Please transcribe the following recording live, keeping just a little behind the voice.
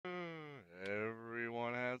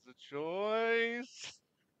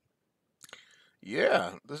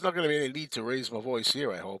Yeah, there's not going to be any need to raise my voice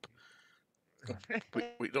here, I hope.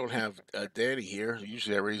 We don't have Danny here.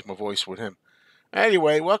 Usually I raise my voice with him.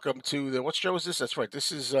 Anyway, welcome to the what show is this? That's right.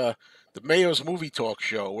 This is the Mayo's Movie Talk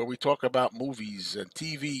Show where we talk about movies and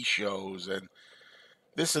TV shows and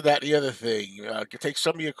this and that and the other thing. Can take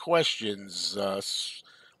some of your questions.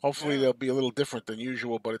 Hopefully Yeah. they'll be a little different than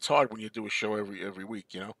usual, but it's hard when you do a show every week,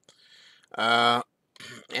 you know. Uh,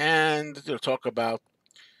 and talk about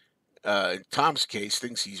in Tom's case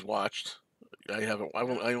things he's watched. I haven't. Yeah.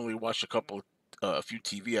 I only watched a few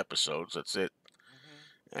TV episodes. That's it,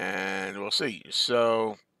 Hmm. and we'll see.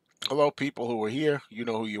 So, hello, people who are here. You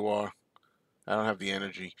know who you are. I don't have the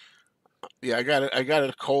energy. Yeah, I got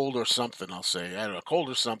a cold or something. I'll say I don't know, a cold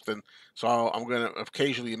or something. So I'm gonna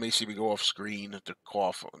occasionally you may see me go off screen to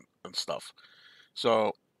cough and stuff.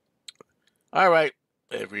 So, all right,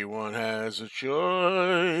 everyone has a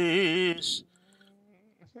choice.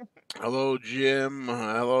 Hello, Jim.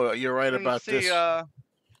 Hello. You're You right can about see this.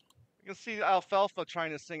 you can see Alfalfa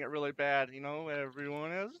trying to sing it really bad.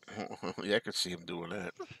 Everyone is. Yeah, I could see him doing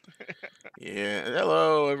that. Yeah.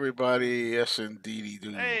 Hello, everybody. Yes, indeedy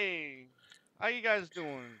do. Hey, how you guys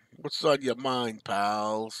doing? What's on your mind,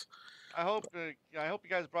 pals? I hope you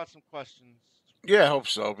guys brought some questions Yeah, I hope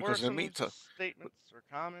so. or Because in the some meantime, statements or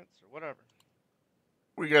comments or whatever.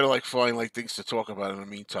 we gotta like find like things to talk about in the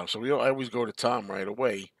meantime. So I always go to Tom right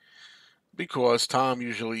away because Tom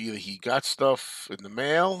usually either he got stuff in the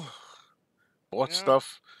mail, bought Yeah.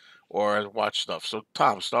 stuff, or has watched stuff. So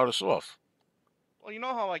Tom, start us off. Well, you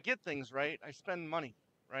know how I get things, right? I spend money,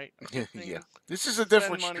 right? I get Yeah, things, this is I a spend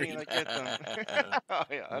different money and stream. I get them. Oh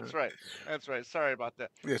yeah, that's right. That's right. Sorry about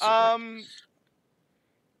that. Yes, all right. Um,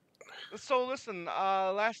 so listen,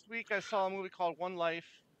 last week I saw a movie called One Life,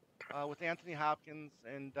 with Anthony Hopkins,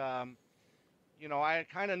 and I had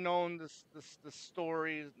kind of known this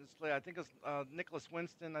story. I think it's Nicholas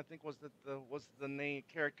Winston. I think was the main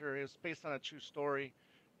character. It was based on a true story,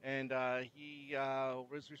 and he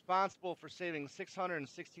was responsible for saving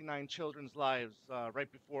 669 children's lives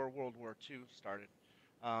right before World War II started.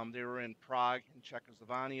 They were in Prague in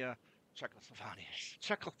Czechoslovakia,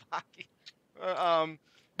 Czechoslovakia. Uh, um,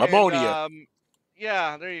 and Ammonia.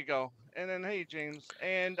 yeah, there you go. And then hey James,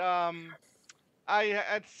 and I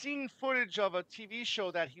had seen footage of a TV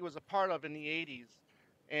show that he was a part of in the 80s,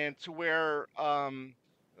 and to where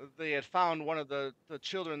they had found one of the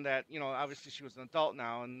children that, obviously she was an adult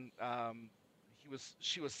now, and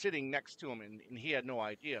she was sitting next to him, and he had no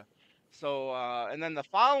idea. So and then the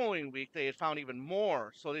following week they had found even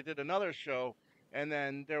more, so they did another show, and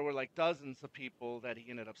then there were like dozens of people that he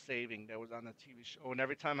ended up saving that was on the TV show, and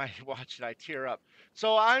every time I watch it I tear up.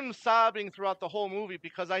 So I'm sobbing throughout the whole movie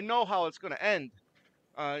because I know how it's going to end.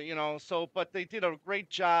 But they did a great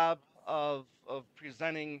job of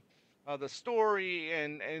presenting the story,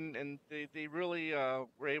 and they really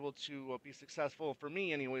were able to be successful for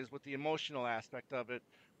me, anyways, with the emotional aspect of it,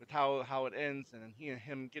 with how it ends, and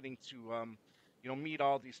him getting to meet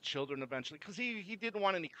all these children eventually, because he didn't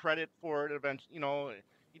want any credit for it. Eventually,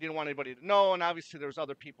 he didn't want anybody to know, and obviously there's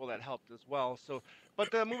other people that helped as well. So, but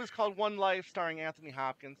the movie's called One Life, starring Anthony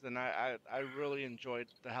Hopkins, and I really enjoyed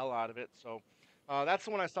the hell out of it. So that's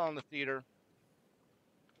the one I saw in the theater.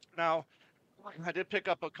 Now, I did pick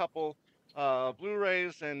up a couple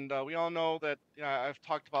Blu-rays, and we all know that I've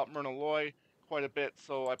talked about Myrna Loy quite a bit.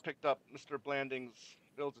 So I picked up Mr. Blanding's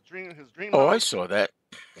Builds a Dream, his Dream Oh, I House. saw that.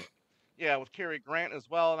 Yeah, with Cary Grant as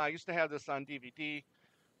well. And I used to have this on DVD,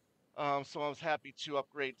 so I was happy to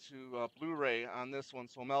upgrade to Blu-ray on this one.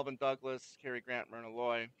 So Melvin Douglas, Cary Grant, Myrna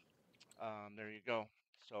Loy. There you go.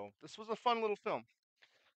 So this was a fun little film.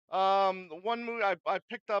 One movie I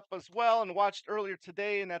picked up as well and watched earlier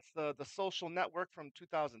today, and that's the Social Network from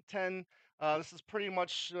 2010. This is pretty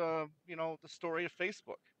much the story of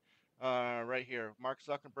Facebook, right here, Mark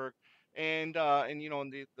Zuckerberg, and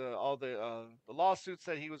the all the lawsuits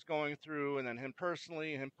that he was going through, and then him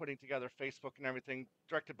personally, him putting together Facebook and everything,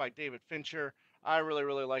 directed by David Fincher. I really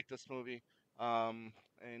really like this movie. And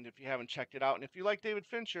if you haven't checked it out, and if you like David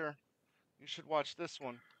Fincher, you should watch this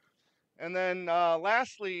one. And then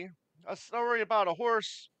lastly, a story about a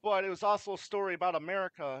horse, but it was also a story about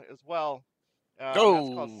America as well. That's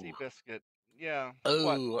called Oh, Seabiscuit. Yeah.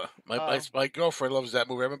 What? oh, Uh, my girlfriend loves that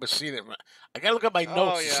movie. I remember seeing it. I gotta look at my oh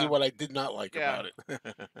notes to see yeah, what I did not like yeah. about it.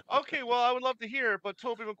 Okay, well, I would love to hear, but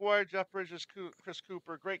Toby Maguire, Jeff Bridges, Chris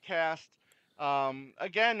Cooper, great cast.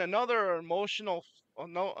 Again, another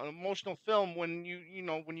no, emotional film when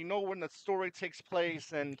when when the story takes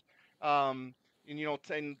place, and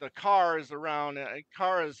the car is around,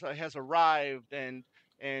 has arrived, and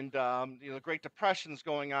the Great Depression's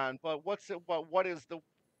going on. But what is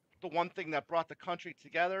the the one thing that brought the country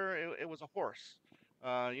together, it was a horse.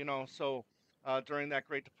 You know, so during that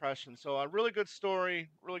Great Depression. So a really good story,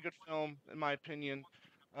 really good film, in my opinion.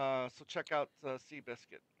 So check out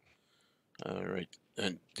Seabiscuit. All right.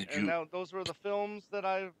 And did And you? now those were the films that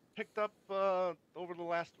I've picked up over the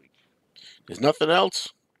last week. There's nothing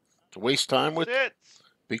else to waste time That's with it.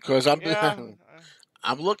 because I'm Yeah.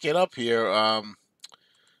 I'm looking up here,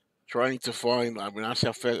 trying to find. I mean, I see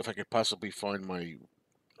how fast if I could possibly find my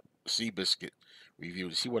Seabiscuit review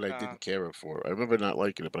to see what I Uh, didn't care for. I remember not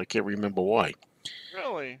liking it, but I can't remember why.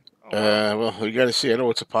 really? Oh wow. Well, you got to see. I know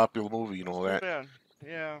it's a popular movie and That's all too that. bad.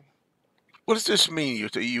 Yeah. What does this mean?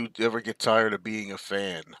 You ever get tired of being a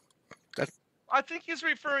fan? That I think he's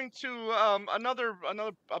referring to another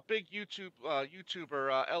a big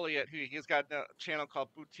YouTuber Elliot, who he's got a channel called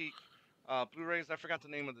Boutique Blu-rays. I forgot the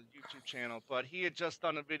name of the YouTube channel, but he had just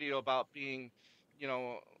done a video about being, you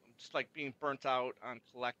know, just like being burnt out on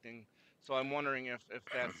collecting. So I'm wondering if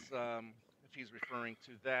that's if he's referring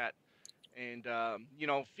to that, and you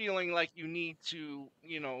know, feeling like you need to,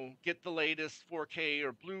 you know, get the latest 4K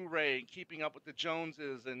or Blu-ray, keeping up with the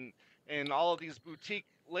Joneses, and all of these boutique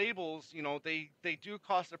labels, you know, they do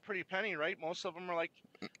cost a pretty penny, right? Most of them are like,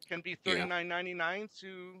 can be yeah. 39.99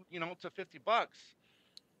 to, you know, to $50,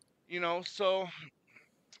 you know. So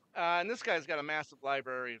and this guy's got a massive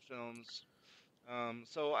library of films.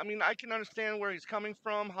 So I mean, I can understand where he's coming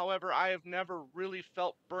from. However, I have never really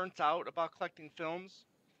felt burnt out about collecting films.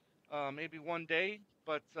 Maybe one day,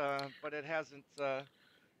 but it hasn't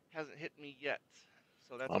hit me yet.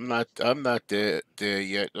 So that's interesting. I'm not there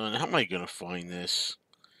yet. How am I gonna find this?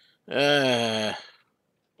 Uh,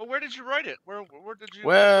 But where did you write it? Where did you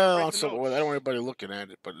well, write on the some. Well, I don't want notes? anybody looking at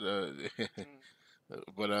it, but Mm,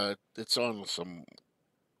 it's on some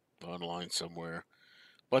online somewhere.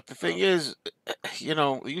 But the thing okay. is,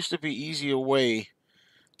 it used to be easier way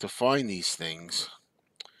to find these things.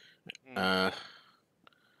 Mm, Uh,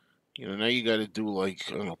 now you got to do like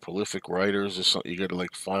I don't know, prolific writers or something. You got to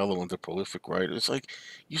like file them under prolific writers. It's like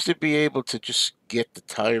used to be able to just get the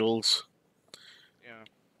titles. yeah.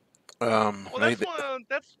 Well, Now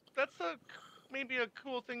that's maybe a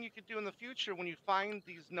cool thing you could do in the future when you find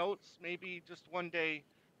these notes. Maybe just one day,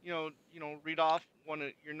 read off one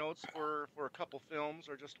of your notes for a couple films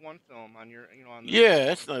or just one film on your, on this yeah, phone.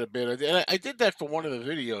 that's not a bad idea. And I did that for one of the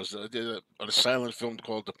videos. I did on a silent film Mm,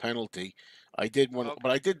 called The Penalty. I did one,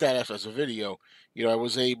 but I okay. did that as a video. I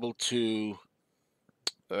was able to.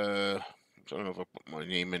 I don't know if I put my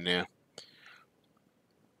name in there.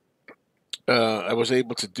 I was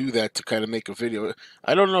able to do that to kind of make a video.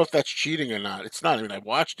 I don't know if that's cheating or not. It's not. I mean, I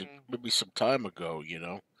watched it Mm, maybe some time ago,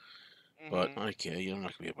 but mm-hmm. I can't. I'm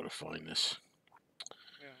not gonna be able to find this.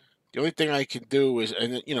 Yeah. The only thing I can do is,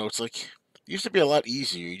 and it's like it used to be a lot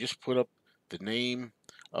easier. You just put up the name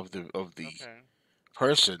of the Okay.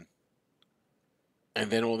 person, and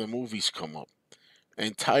then all the movies come up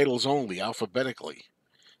and titles only alphabetically.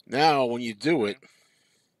 Now, when you do it,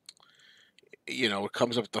 Okay. it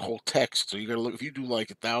comes up with the whole text. So you gotta look. If you do like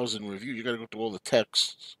 1,000 reviews, you gotta go through all the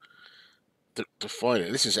texts to find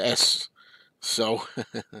it. This is S. So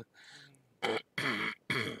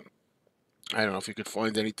Mm. I don't know if you could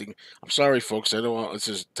find anything. I'm sorry, folks. I don't want. This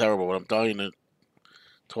is terrible, but I'm dying to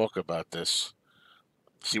talk about this.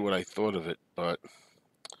 See what I thought of it, but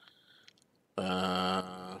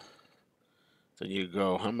uh, there you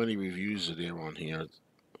go. How many reviews are there on here?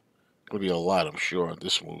 Gonna be a lot, I'm sure, on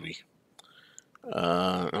this movie.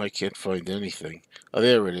 I can't find anything. Oh,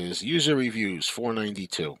 there it is. User reviews,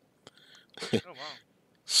 492. Oh wow.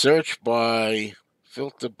 Search by,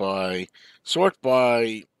 filter by, sort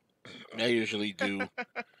by. I usually do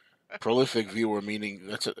prolific viewer, meaning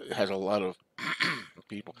it has a lot of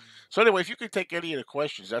people. Mm. So anyway, if you could take any of the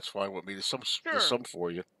questions, that's fine with me. There's Sure. some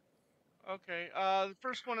for you. Okay. The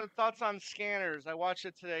first one, thoughts on Scanners. I watched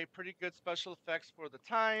it today. Pretty good special effects for the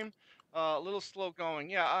time. A little slow going.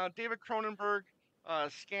 Yeah. David Cronenberg.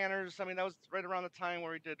 Scanners. I mean, that was right around the time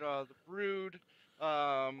where he did The Brood,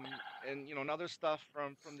 and and other stuff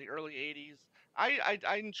from the early '80s.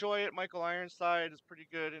 I enjoy it. Michael Ironside is pretty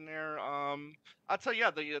good in there. I'll tell you,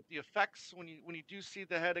 yeah, the effects when you do see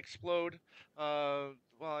the head explode. Well,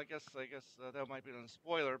 I guess that might be a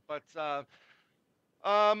spoiler, but.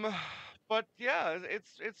 Um, but yeah,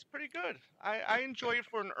 it's pretty good. I enjoy it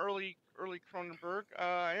for an early Cronenberg.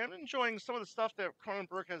 I am enjoying some of the stuff that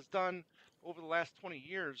Cronenberg has done over the last 20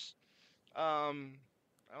 years. Um,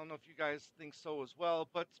 I don't know if you guys think so as well,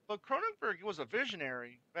 but Cronenberg was a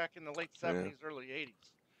visionary back in the late Yeah, 70s, early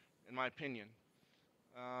 80s, in my opinion.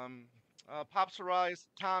 Um, Pops Arise,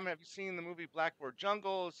 Tom, have you seen the movie Blackboard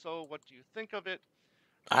Jungle? So what do you think of it?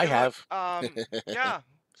 I You know what? have. Yeah.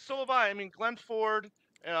 So have I. I mean, Glenn Ford,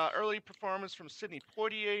 early performance from Sidney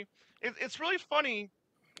Poitier. It's really funny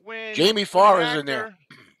Jamie when an Farr is in there. actor,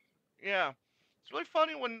 yeah, it's really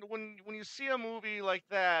funny when you see a movie like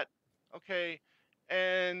that, okay,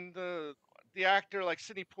 and the actor like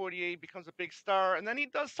Sidney Poitier becomes a big star, and then he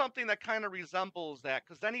does something that kind of resembles that,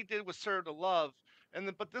 because then he did with Sir to Love,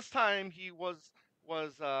 but this time he was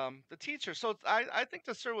the teacher. So I think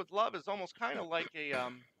the Sir with Love is almost kind of like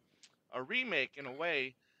a remake in a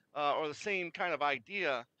way, or the same kind of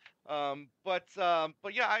idea. But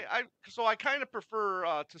yeah, so I kind of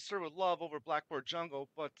prefer To Serve with Love over Blackboard Jungle,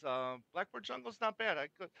 but Blackboard Jungle's not bad.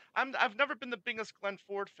 I've never been the biggest Glenn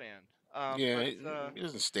Ford fan, Yeah, but he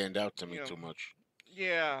doesn't stand out to me you know, too much.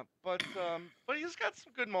 yeah, but he's got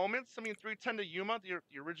some good moments. I mean, 310 to Yuma,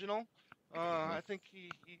 the original. Hmm. I think he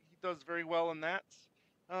does very well in that.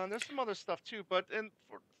 There's some other stuff too, but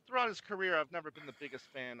throughout his career, I've never been the biggest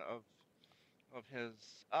fan of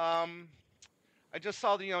his. I just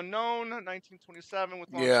saw The Unknown, 1927,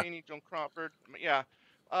 with Lon Yeah, Chaney, Joan Crawford. Yeah.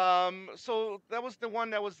 So that was the one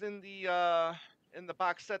that was in the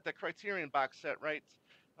box set, the Criterion box set, right?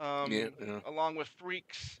 yeah, Um, yeah. Along with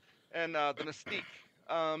Freaks and the Mystique.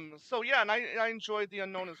 So yeah, and I enjoyed The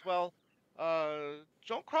Unknown as well.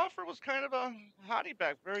 Joan Crawford was kind of a hottie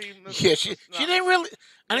back, very Yeah, she didn't really,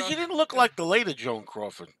 you and know, she didn't look yeah. like the later Joan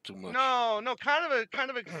Crawford too much. No, kind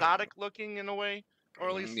of exotic looking in a way, or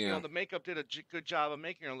at least Yeah, the makeup did a good job of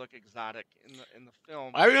making her look exotic in the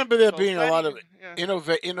film. I remember there So I was being a glad lot of yeah,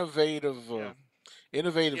 innovative, yeah,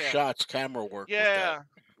 innovative yeah, shots, camera work with that. yeah,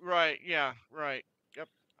 right, yeah, right. Yep,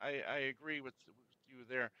 I agree with you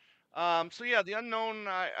there. So yeah, The Unknown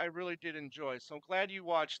I really did enjoy. So I'm glad you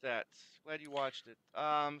watched that. Glad you watched it.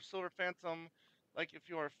 Silver Phantom, like if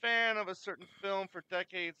you're a fan of a certain film for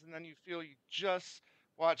decades and then you feel you just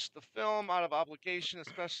watch the film out of obligation,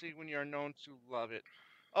 especially when you're known to love it.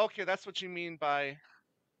 Okay, that's what you mean by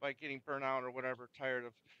getting burnout or whatever, tired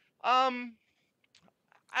of. Um,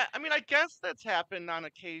 I mean, I guess that's happened on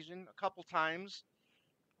occasion, a couple times.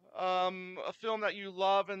 A film that you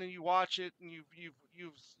love and then you watch it and you've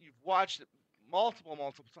watched it multiple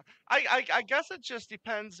times. I guess it just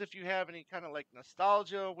depends if you have any kind of like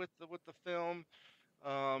nostalgia with the film.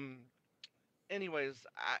 Um, anyways,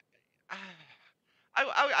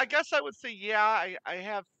 I guess I would say yeah. I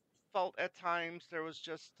have felt at times there was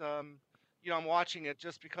just I'm watching it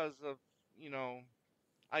just because of you know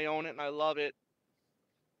I own it and I love it.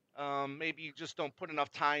 Maybe you just don't put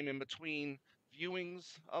enough time in between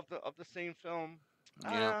viewings of the same film.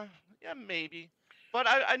 Yeah, Uh, yeah, maybe. But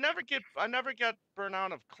I never get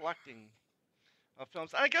burnout of collecting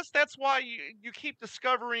films. And I guess that's why you keep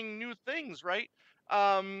discovering new things, right?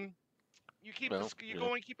 Um, well, you yeah,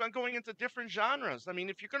 going keep on going into different genres. I mean,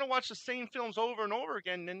 if you're going to watch the same films over and over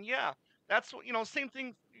again, then yeah, that's what same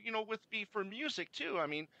thing with me for music too. I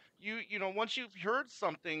mean, once you've heard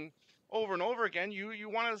something over and over again, you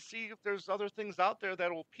want to see if there's other things out there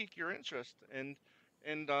that will pique your interest. And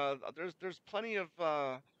there's plenty of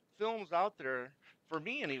films out there for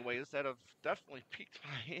me anyways that have definitely piqued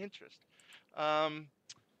my interest. um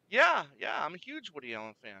yeah, I'm a huge Woody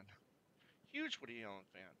Allen fan. Huge Woody Allen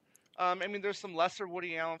fan. I mean, there's some lesser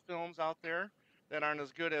Woody Allen films out there that aren't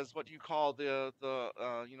as good as what you call the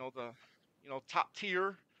top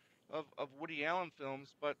tier of Woody Allen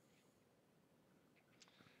films, but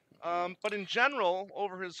in general,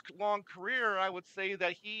 over his long career, I would say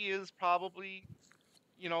that he is probably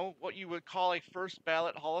what you would call a first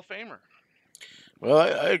ballot Hall of Famer. well,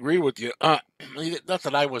 I agree with you. Not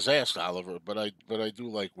that I was asked, Oliver, but I do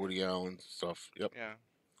like Woody Allen stuff. Yep, Yeah,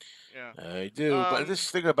 yeah. I do. But Um, this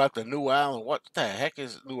thing about the new Allen, what the heck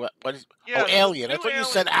is new? What is? Oh, yeah, Alien. I new thought you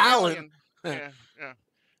said Alien, Allen. Alien. Yeah, yeah.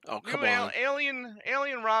 Oh, New come on.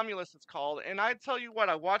 Alien Romulus it's called, and I tell you what,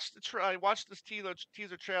 I watched this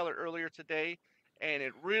teaser trailer earlier today, and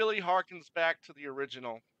it really harkens back to the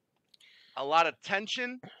original. A lot of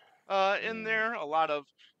tension in Mm, there, a lot of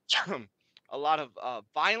a lot of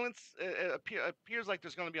violence. Appears like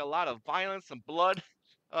there's going to be a lot of violence and blood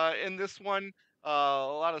in this one. A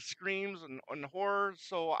lot of screams and horror.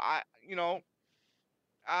 So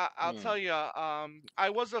I'll mm. tell you, I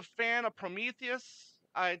was a fan of Prometheus.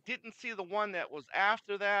 I didn't see the one that was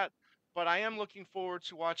after that, but I am looking forward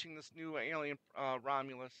to watching this new Alien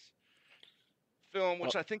Romulus film, Well,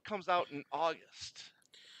 which I think comes out in August.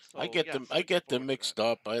 I So get them. yes, I looking get them forward to that. mixed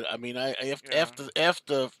up. I mean, Yeah,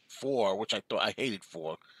 after four, which I thought I hated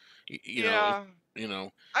four. You know, yeah. you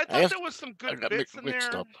know, I I thought have there was some I good got bits in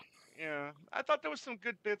mixed there. up. Yeah, I thought there was some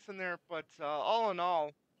good bits in there, but all in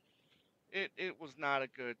all, it was not a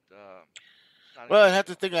good. It's not Well, even I had you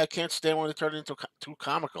to know. think I can't stand when it turned into too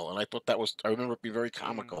comical, and I thought that was. I remember it being very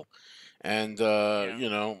Mm, comical, and yeah,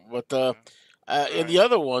 but yeah, in the right.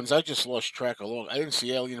 other ones, I just lost track along. I didn't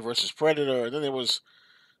see Alien versus Predator, and then there was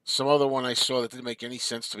some other one I saw that didn't make any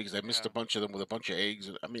sense to me because I missed Yeah, a bunch of them with a bunch of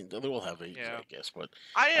eggs. I mean, they all have eggs, yeah. I guess, but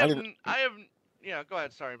I I have, didn't. I have. Yeah, go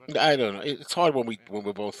ahead. Sorry, but I don't know. It's hard when yeah.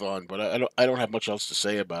 we're both on, but I don't have much else to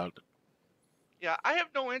say about it. Yeah, I have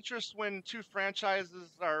no interest when two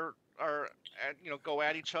franchises are go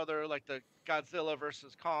at each other like the Godzilla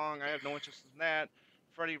versus Kong. I have no interest in that.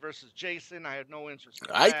 Freddy versus Jason. I have no interest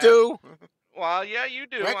in I that. do. Well, yeah, you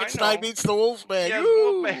do. I Frankenstein know. meets the Wolfman. Yes,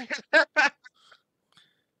 Wolfman.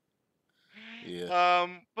 You. Yeah.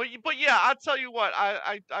 But yeah, I'll tell you what.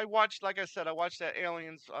 I watched, like I said, I watched that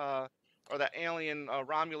Aliens or that Alien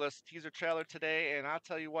Romulus teaser trailer today, and I'll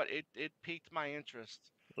tell you what, it piqued my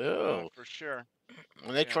interest, Oh, for sure.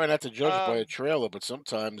 and I Yeah. try not to judge by a Um. trailer, but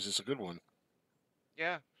sometimes it's a good one.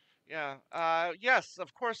 Yeah. Yeah. Yes,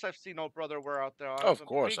 of course I've seen Old Brother Where Out There. Oh, I'm of a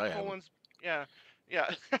course, big I haven't. Cohen's. Yeah. Yeah.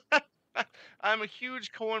 I'm a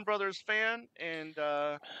huge Cohen Brothers fan, and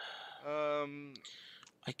um,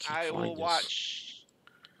 I can't I find will this. watch.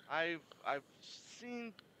 I've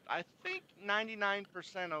seen, I think,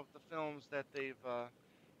 99% of the films that they've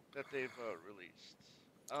released.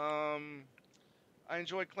 Um, I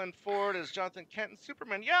enjoy Clint Ford as Jonathan Kent and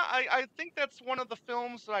Superman. Yeah, I think that's one of the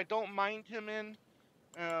films that I don't mind him in.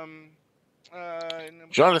 Um, and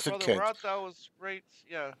Old Jonathan Brother Where Kent. Art Thou was great.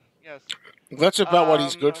 Yeah, yes. That's about what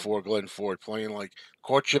he's Um, good uh, for, Glenn Ford, playing like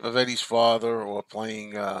Courtship of Eddie's Father, or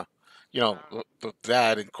playing, uh, the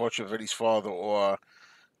dad in Courtship of Eddie's Father, or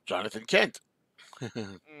Jonathan Kent.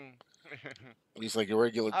 mm. He's like a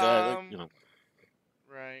regular dad. um,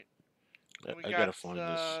 right. And we I got gotta find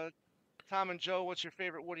this. Tom and Joe. What's your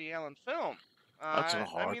favorite Woody Allen film? That's not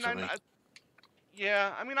I hard mean, for me.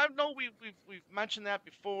 yeah. I mean, I know we've mentioned that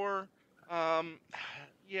before. Um,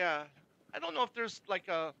 yeah. I don't know if there's like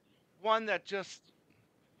a one that just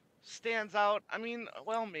stands out. I mean,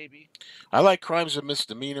 well, maybe. I like Crimes and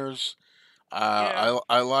Misdemeanors. Yeah.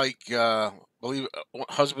 I like believe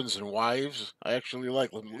Husbands and Wives. I actually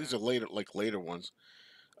like them. These Yeah. are later ones.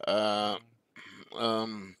 Uh,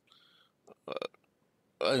 Mm,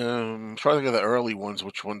 uh, trying to think of the early ones.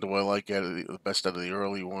 Which one do I like out of the best out of the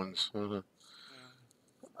early ones? yeah.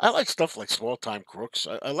 I like stuff like Small Time Crooks.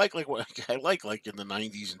 I like what I like in the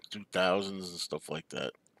 '90s and 2000s and stuff like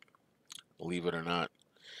that. Believe it or not,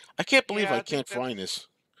 I can't believe Yeah, I I think can't find that's this.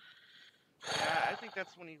 yeah, I think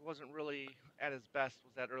that's when he wasn't really at his best,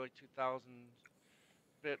 was that early 2000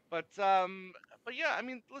 bit. But yeah, I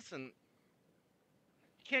mean, listen,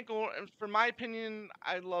 you can't go. And for my opinion,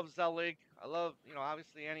 I love Zelig. I love,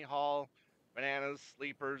 obviously Annie Hall, Bananas,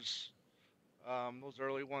 Sleepers, those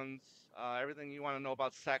early ones. Everything you want to know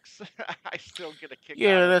about sex, I still get a kick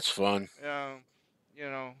out Yeah, of. that's fun. Um, you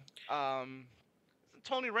know, um, isn't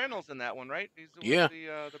Tony Reynolds in that one, right? He's the Yeah,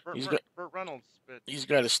 the he's got Burt Reynolds bit. he's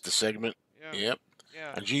got us the segment. Yeah, Yep.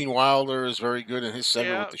 yeah, And Gene Wilder is very good in his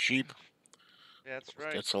segment with yeah. the sheep. That's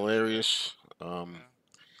right. That's That's right. hilarious. Yeah.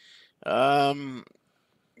 Um,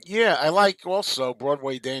 yeah, I like also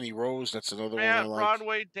Broadway Danny Rose. That's another one I Yeah, like.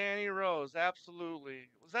 Broadway, Danny Rose, absolutely.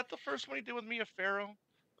 Was that the first one he did with Mia Farrow,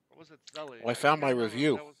 or was it Zelly? Oh, I I found my can't remember if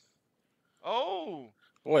review. that was. Oh,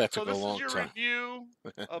 Boy, that so took a this is long your time. review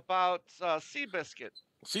about Seabiscuit.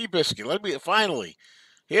 Seabiscuit. Let me finally.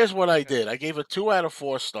 Here's what I did. I Yes. gave it 2 out of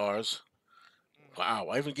 4 stars. Mm, Wow,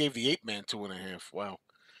 I even gave the Ape Man 2.5. Wow.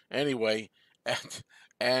 Anyway,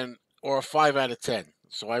 and or a 5 out of 10.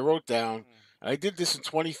 So I wrote down. mm, I did this in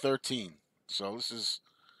 2013. So this is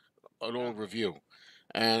an yeah. old review,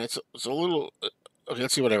 and it's a little. Okay,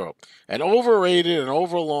 let's see what I wrote. An overrated and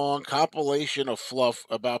overlong compilation of fluff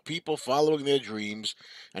about people following their dreams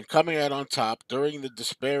and coming out on top during the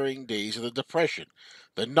despairing days of the Depression.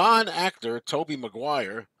 The non-actor Toby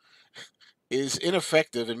Maguire is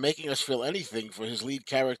ineffective in making us feel anything for his lead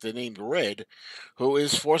character named Red, who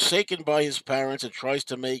is forsaken by his parents and tries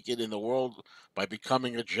to make it in the world by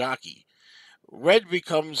becoming a jockey. Red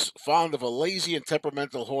becomes fond of a lazy and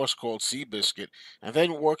temperamental horse called Seabiscuit, and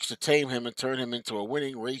then works to tame him and turn him into a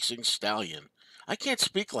winning racing stallion. I can't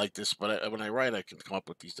speak like this, but when I write, I can come up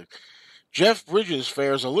with these things. Jeff Bridges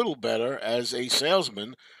fares a little better as a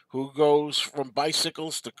salesman who goes from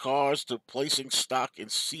bicycles to cars to placing stock in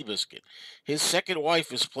Seabiscuit. His second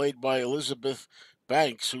wife is played by Elizabeth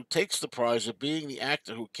Banks, who takes the prize of being the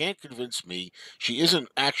actor who can't convince me she isn't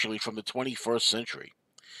actually from the 21st century.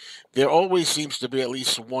 There always seems to be at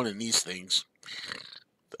least one in these things.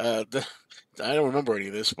 The, I don't remember any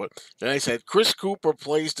of this, but then I said Chris Cooper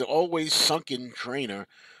plays the always sunken trainer,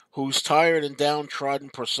 whose tired and downtrodden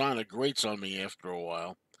persona grates on me after a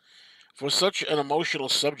while. For such an emotional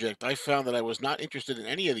subject, I found that I was not interested in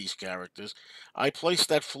any of these characters. I placed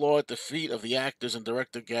that flaw at the feet of the actors and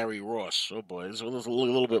director Gary Ross. Oh boy, there's a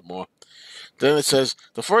little bit more. Then it says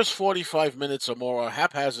the first 45 minutes or more are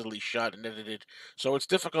haphazardly shot and edited, so it's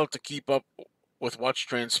difficult to keep up with what's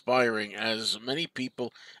transpiring as many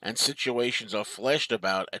people and situations are flashed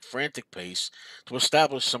about at frantic pace to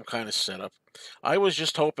establish some kind of setup. I was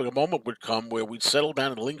just hoping a moment would come where we'd settle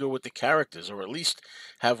down and linger with the characters, or at least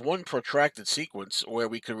have one protracted sequence where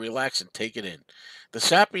we could relax and take it in. The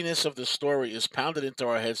sappiness of the story is pounded into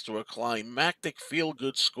our heads through a climactic feel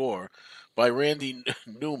good score by Randy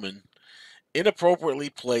Newman, inappropriately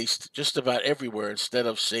placed just about everywhere instead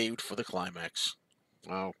of saved for the climax.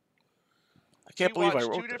 Wow. I can't You believe I watched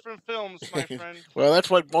wrote two different films, my that. friend. Well, that's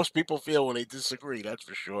what most people feel when they disagree, that's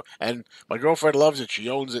for sure. And my girlfriend loves it. She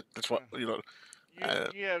owns it. That's what, Uh, You uh,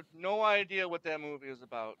 you have no idea what that movie is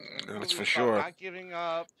about. That that's movie for is about sure. not giving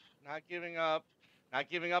up, not giving up, not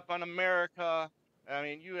giving up on America. I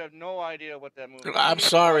mean, you have no idea what that movie is. You I'm need to watch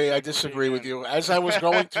sorry, I that movie disagree with again. you. As I was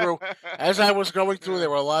going through, Yeah. there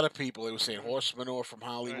were a lot of people. They were saying Mm, horse manure from uh,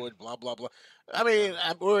 Hollywood, blah blah blah. I uh, mean,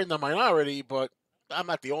 we're in the minority, but I'm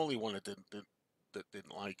not the only one that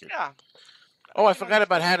didn't like it. yeah, Oh, I I can forgot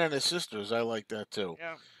about understand. Hannah and the Sisters. I like that too.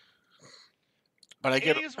 Yeah, But I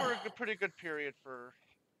get 80s were a pretty good period for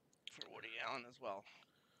Woody Allen as well.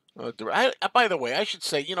 By the way, I should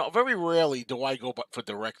say, very rarely do I go for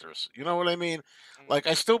directors. You know what I mean? Mm, Like,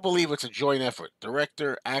 I still believe it's a joint effort.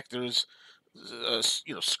 Director, actors,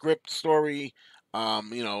 script, story,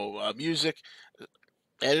 music,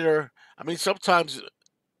 editor. I mean, sometimes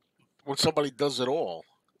when somebody does it all,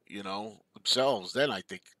 themselves, then I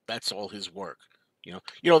think that's all his work.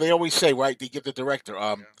 They always say, right? They give the director,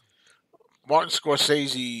 yeah. Martin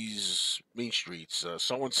Scorsese's Mean Streets,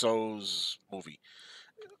 so and so's movie,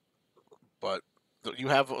 but you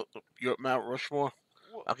have your Mount Rushmore.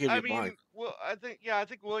 Well, I'll give I you mine. mean, well, I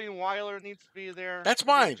think William Wyler needs to be there. That's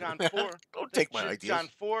I think mine. John Ford. I Don't think take my John ideas.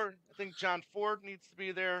 Ford. I think John Ford needs to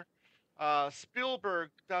be there. Spielberg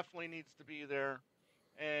definitely needs to be there.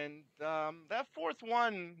 And that fourth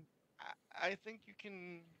one, I think you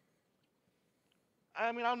can.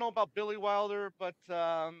 I mean, I don't know about Billy Wilder, but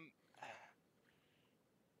uh,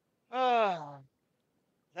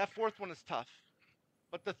 that fourth one is tough.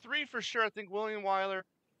 But the three for sure, I think William Wyler,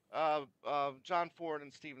 John Ford,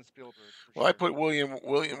 and Steven Spielberg for Well, I sure. put William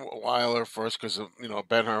Wyler first because of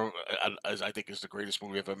Ben Hur, as I think is the greatest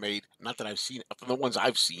movie ever made. Not that I've seen from the ones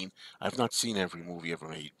I've seen. I've not seen every movie ever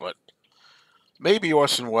made, but maybe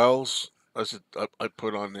Orson Welles as I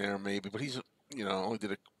put on there maybe, but he's only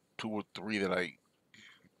did a two or three that like.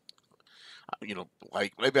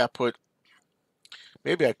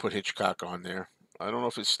 Maybe I put Hitchcock on there. I don't know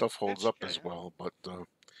if his stuff holds up as Yeah. well, but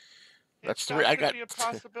that's three. Hitchcock I could got be a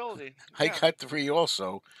possibility. I Yeah. got three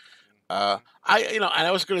also. Yeah. And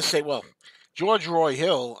I was going to say, well, George Roy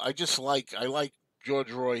Hill. I like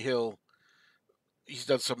George Roy Hill. He's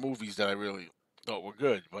done some movies that I really thought were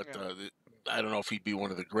good, but Yeah. I don't know if he'd be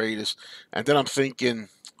one of the greatest. And then I'm thinking,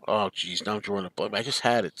 oh, geez, now I'm drawing a blank. I just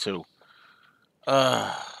had it too.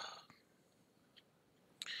 Uh,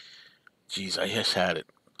 geez, I just had it.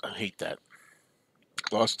 I hate that.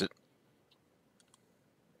 Lost it.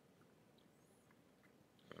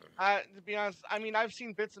 To be honest, I mean, I've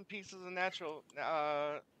seen bits and pieces of National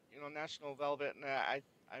Velvet, and I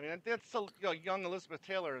mean, that's young Elizabeth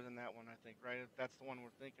Taylor is in that one, I think, right? If that's the one we're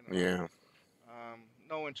thinking about. Yeah.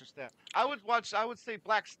 No interest in that. I would watch. I would say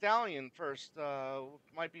Black Stallion first.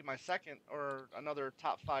 Might be my second or another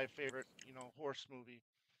top five favorite, horse movie.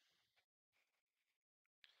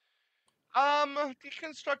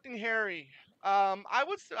 Deconstructing Harry. I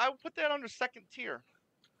would put that under second tier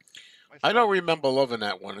I don't myself. remember loving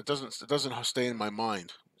that one. It doesn't stay in my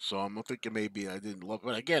mind. So I'm thinking maybe I didn't love it.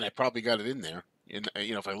 But again, I probably got it in there.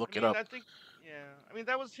 If I I look it mean, up. I think, yeah. I mean,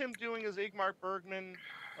 that was him doing his Igmar Bergman,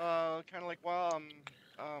 kind of like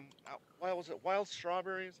why was it Wild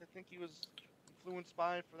Strawberries? I think he was influenced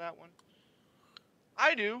by for that one.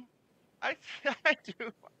 I do. I I do.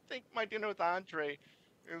 I think My Dinner with Andre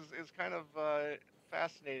is kind of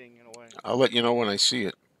fascinating in a way. I'll let you know when I see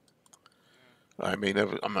it. Yeah. I'm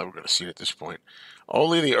never going to see it at this point.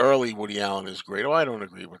 Only the early Woody Allen is great. Oh, I don't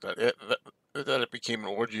agree with that. That it became an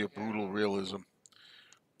orgy of brutal Yeah. realism.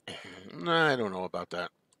 Nah, I don't know about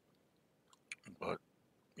that. But,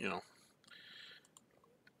 you know.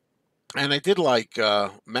 And I did like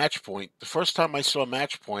Match Point. The first time I saw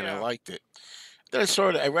Match Point, I Yeah. liked it. Then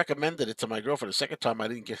I recommended it to my girlfriend. The second time, I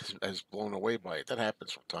didn't get as blown away by it. That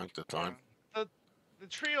happens from time to time. Yeah. The the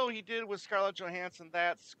trio he did with Scarlett Johansson,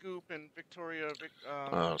 that Scoop and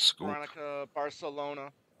Scoop. Veronica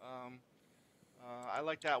Barcelona. Um, I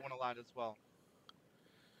like that one a lot as well.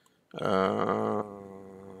 Uh,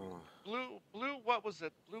 Blue, what was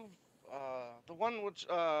it? Blue, the one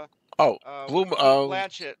oh, Bloom. with Kate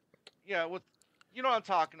Blanchett. Yeah, with you know what I'm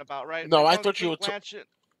talking about, right? No, The I one with thought you Kate were. Blanchett.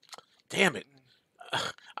 Damn it.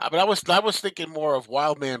 Mm. But I was thinking more of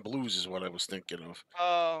Wild Man Blues is what I was thinking of,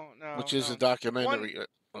 Oh which no, is a no. The one, documentary yeah,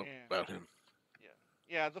 about him. yeah,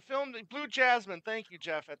 yeah. The film, Blue Jasmine. Thank you,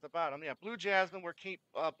 Jeff, at the bottom. Yeah, Blue Jasmine, where Kate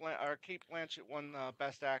Blanchett won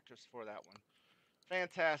Best Actress for that one.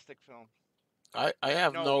 Fantastic film. I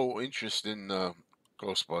have No, no interest in no.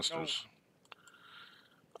 Ghostbusters.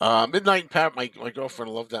 Midnight in Paris. My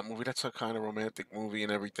girlfriend loved that movie. That's a kind of romantic movie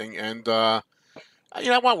and everything. And I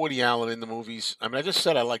want Woody Allen in the movies. I mean, I just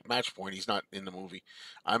said I like Match Point. He's not in the movie.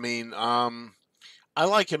 I mean, I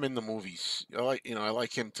like him in the movies. I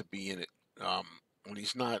like him to be in it. Um, when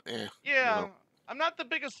he's not, you know, Yeah, I'm not the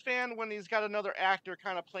biggest fan when he's got another actor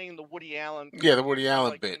kind of playing the Woody Allen yeah, the character, Woody kind of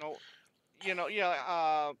Allen like bit.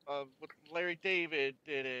 yeah, with Larry David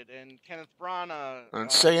did it, and Kenneth Branagh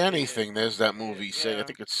And Say did it. Anything. There's that Yeah, movie. I yeah,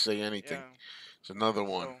 think it's Say Anything. yeah. It's another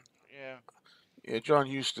one. So yeah, Yeah, John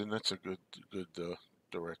Huston. That's a good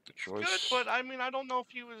director he's good, choice. but I mean, I don't know if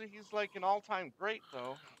he's like an all-time great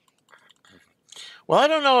though. Well, I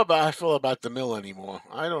don't know about how I feel about the Mill anymore.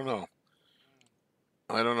 I don't know.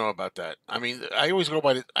 I don't know about that. I mean, I always go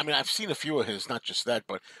by the. I mean, I've seen a few of his, not just that,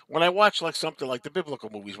 but when I watch like something like the biblical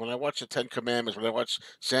movies, when I watch the Ten Commandments, when I watch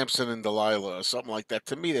Samson and Delilah or something like that,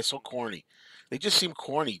 to me they're so corny. They just seem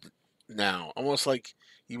corny now, almost like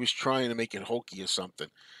he was trying to make it hokey or something.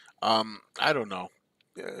 I don't know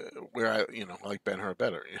where I like Ben Hur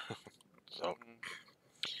better. So Mm-hmm.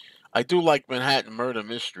 I do like Manhattan Murder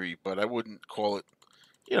Mystery, but I wouldn't call it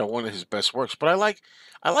one of his best works. But I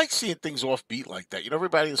like seeing things offbeat like that.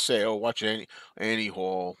 Everybody will say, "Oh, watch Annie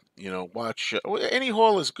Hall." Watch well, Annie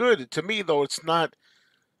Hall is good. To me, though, it's not.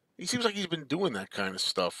 He seems like he's been doing that kind of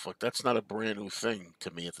stuff. Like that's not a brand new thing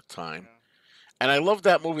to me at the time. Yeah. And I love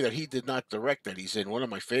that movie that he did not direct that he's in. One of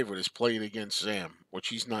my favorite is Play It Again, Sam, which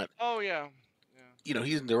he's not. Oh yeah. Yeah.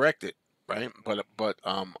 He didn't direct it, right? But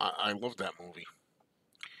I love that movie.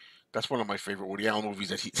 That's one of my favorite Woody Allen movies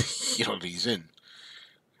that he that he's in.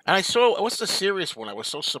 And I saw what's the serious one? I was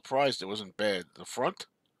so surprised it wasn't bad. The Front.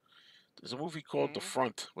 There's a movie called The Mm-hmm.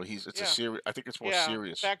 Front where it's a Yeah. serious. I think it's more Yeah.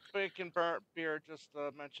 serious. Back and burnt beer. Just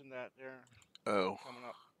mentioned that there Oh, coming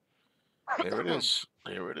up. there it is.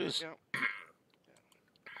 There it is. Yeah. Yeah.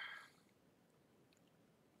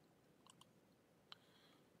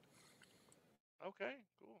 Okay.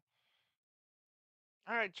 Cool.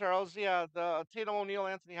 All right, Charles. Yeah, the Tatum O'Neal,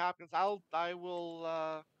 Anthony Hopkins. I will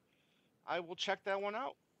check that one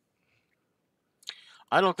out.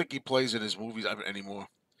 I don't think he plays in his movies anymore.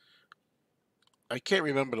 I can't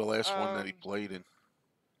remember the last one that he Um, played in.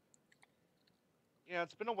 yeah,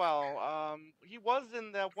 it's been a while. He was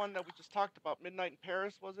in that one that we just talked about, Midnight in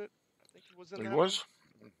Paris, was it? I think he was in He that one. was.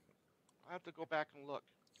 I have to go back and look.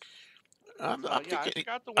 But I'm yeah, I thinking.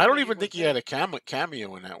 forgot the I one don't that he even think was he had in. a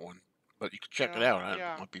cameo in that one, but you could check it Yeah, out. I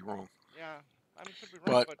yeah, might be wrong, yeah. I mean, could be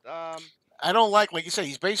wrong, but but I don't like you said.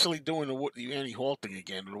 He's basically doing the Annie Hall thing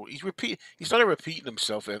again. He started repeating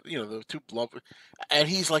himself. The two love, and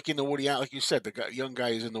he's like in the Woody Allen, like you said, young guy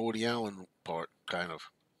is in the Woody Allen part, kind of.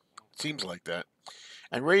 Seems like that.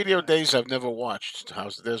 And Radio yeah. Days, I've never watched.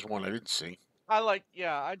 There's one I didn't see.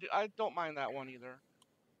 Yeah, I don't mind that one either.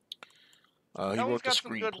 He That one's wrote the got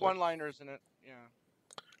some good screenplay. one-liners in it. Yeah.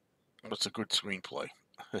 It's a good screenplay.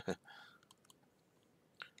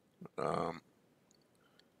 Um,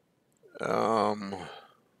 um,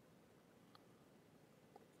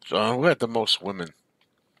 so who had the most women?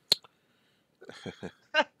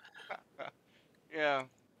 Yeah.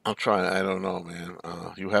 I'm trying. I don't know, man.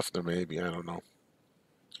 You have to maybe. I don't know.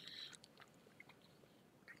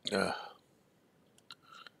 Uh,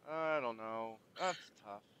 I don't know. That's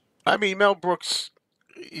tough. I mean, Mel Brooks.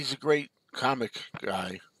 He's a great comic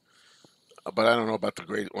guy, but I don't know about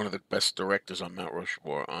one of the best directors on Mount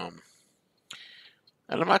Rushmore. And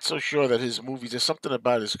I'm not so sure that his movies. There's something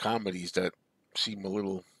about his comedies that seem a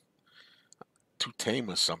little too tame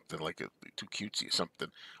or something, like too cutesy or something.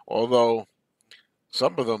 Although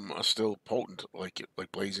some of them are still potent, like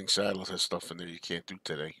Blazing Saddles has stuff in there you can't do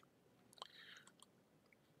today.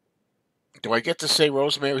 Do I get to say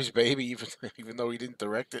Rosemary's Baby even even though he didn't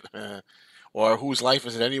direct it, or Whose Life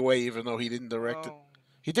Is It Anyway, even though he didn't direct it? Well,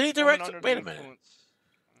 He Woman direct it? Under the Wait a minute. Influence.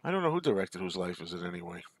 I don't know who directed Whose Life Is It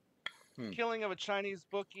Anyway. Hmm. Killing of a Chinese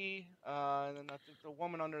Bookie, and then I think The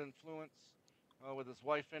Woman Under Influence, with his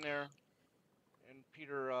wife in there. and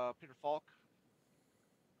Peter Falk.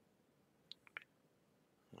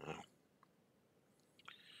 Uh,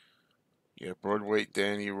 yeah, Broadway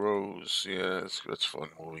Danny Rose. Yeah, that's a fun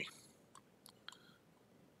movie.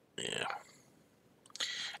 Yeah.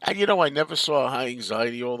 And I never saw High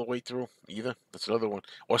Anxiety all the way through either. That's another one.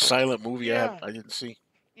 Or Silent Movie Yeah, I didn't see.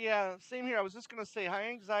 yeah, same here. I was just gonna say, High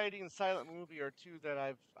Anxiety and Silent Movie are two that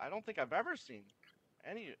I don't think I've ever seen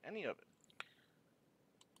any of it.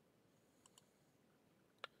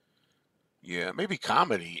 Yeah, maybe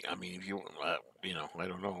comedy. I mean, if I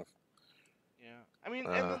don't know. Yeah, I mean,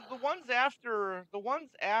 and Uh, the ones after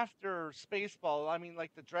Spaceball, I mean,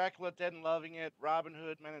 like the Dracula Dead and Loving It, Robin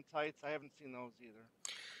Hood, Men in Tights. I haven't seen those either.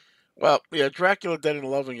 well, yeah, Dracula Dead and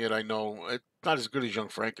Loving It. I know it's not as good as Young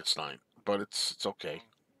Frankenstein, but it's okay.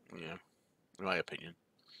 Oh, Yeah, in my opinion.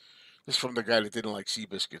 This is from the guy that didn't like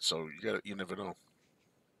Seabiscuit, so you never know.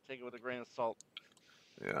 take it with a grain of salt.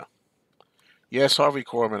 Yeah. Yes, Harvey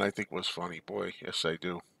Korman I think was funny. Boy, yes I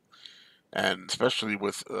do. And especially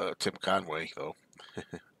with Tim Conway though.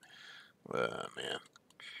 Man.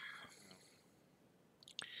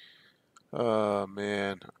 Yeah,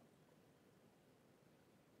 Man.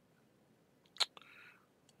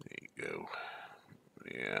 There you go.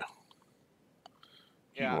 Yeah.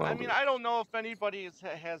 He yeah. I wound mean, up. I don't know if anybody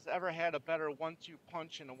has ever had a better one-two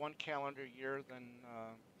punch in a one calendar year than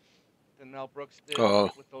Mel Brooks did Uh,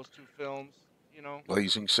 with those two films. You know?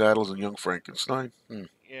 Blazing Saddles and Young Frankenstein. Hmm.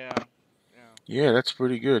 Yeah, yeah, Yeah, that's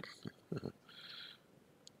pretty good.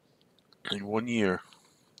 In 1 year.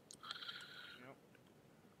 yep.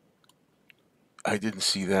 I didn't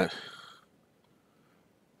see that.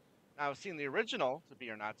 Now, I've seen the original, To Be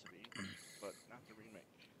or Not to Be, but not the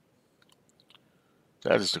remake.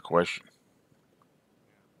 That is the question.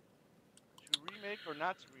 Yeah. To remake or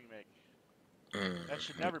not to remake? That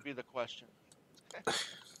should Mm. never be the question.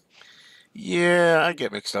 Yeah, I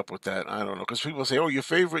get mixed up with that. I don't know because people say, "Oh, your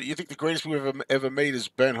favorite? You think the greatest movie ever made is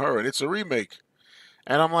Ben Hur, and it's a remake?"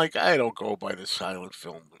 And I'm like, I don't go by the silent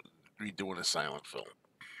film, redoing a silent film.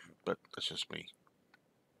 But that's just me.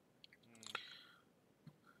 Mm.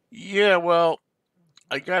 Yeah, well,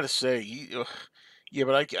 I gotta say, yeah,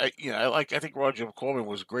 but I think Roger Corman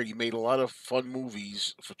was great. He made a lot of fun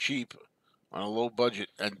movies for cheap on a low budget,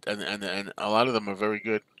 and a lot of them are very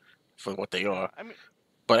good for what they Yeah, are. I mean,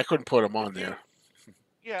 But I couldn't put them if on you there.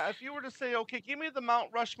 yeah, if you were to say, okay, give me the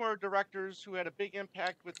Mount Rushmore directors who had a big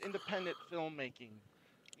impact with independent filmmaking,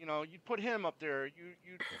 you'd put him up there.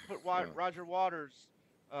 You'd put Yeah. Roger Waters,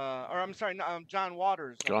 or I'm sorry, John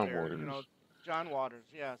Waters up John there. Waters. John Waters.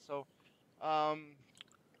 Yeah, so um,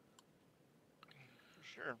 for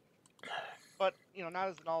sure. But not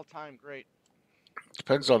as an all-time great.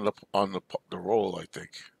 Depends on the role. I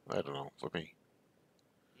think. I don't know for me.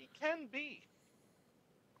 He can be.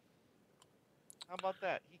 How about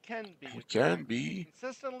that? He can be We a good can actor. be.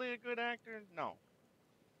 Consistently a good actor? No.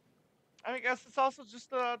 I guess it's also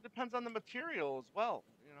just depends on the material as well.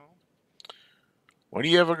 When are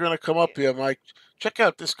you ever gonna come Yeah. up here, Mike? Check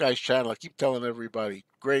out this guy's channel. I keep telling everybody.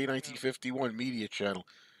 Gray Yeah. 1951 Media Channel.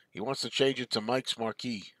 He wants to change it to Mike's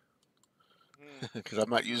Marquee Hmm. because I'm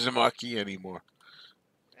not using Marquee anymore.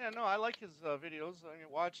 Yeah. No, I like his videos. I mean,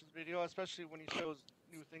 watch his video, especially when he shows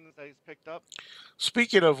new things that he's picked up.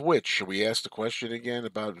 Speaking of which, should we ask the question again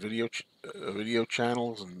about video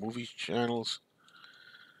channels and movie channels?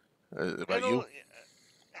 About It'll you?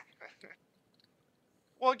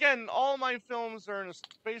 Well, again, all my films are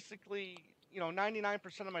basically,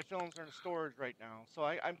 99% of my films are in storage right now. So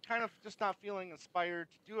I'm kind of just not feeling inspired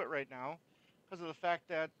to do it right now because of the fact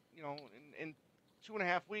that, in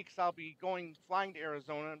 2.5 weeks, I'll be flying to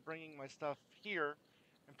Arizona and bringing my stuff here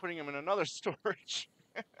and putting them in another storage.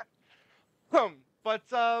 But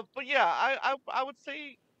yeah, I would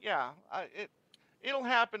say, yeah, it'll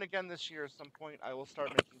happen again this year at some point. I will start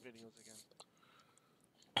making videos again.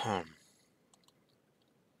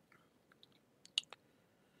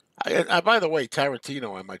 By the way,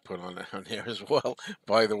 Tarantino I might put on there as well.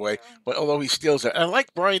 By the way, Yeah. but although he steals it, I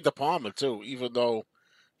like Brian De Palma too, even though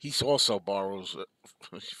he's also borrows.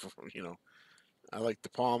 You know, I like De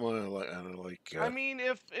Palma. I like. I mean,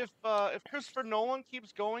 if Christopher Nolan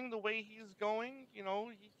keeps going the way he's going, he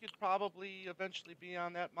could probably eventually be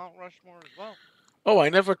on that Mount Rushmore as well. Oh, I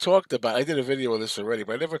never talked about. I did a video of this already,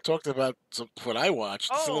 but I never talked about what I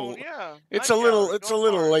watched. It's a Oh little. yeah, It's Night a little. Gallery, It's a going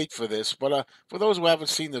little hard. late for this, but for those who haven't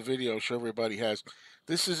seen the video, sure everybody has.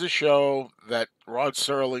 This is a show that Rod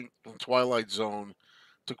Serling from Twilight Zone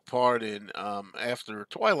took part in after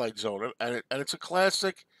Twilight Zone, and it's a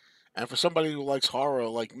classic. And for somebody who likes horror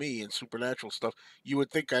like me and supernatural stuff, you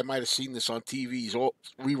would think I might have seen this on TVs, all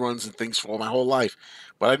reruns and things for my whole life,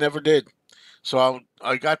 but I never did. So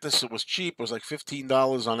I got this. It was cheap. It was like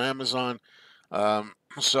 $15 on Amazon.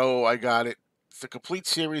 So I got it. It's the complete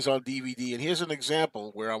series on DVD. And here's an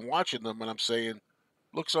example where I'm watching them and I'm saying,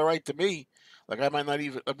 looks all right to me. Like I might not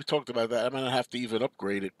even. We talked about that. I might not have to even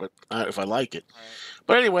upgrade it, but if I like it. Right.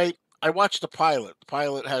 But anyway, I watched the pilot. The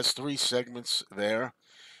pilot has three segments there,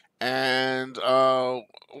 and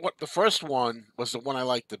what the first one was the one I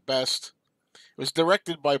liked the best. It was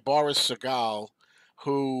directed by Boris Sagal,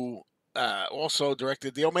 who also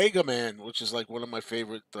directed The Omega Man, which is like one of my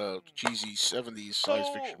favorite Mm. cheesy '70s science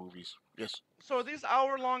fiction So, movies. Yes. so are these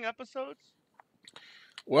hour-long episodes?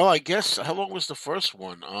 Well, I guess how long was the first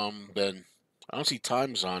one? Ben, I don't see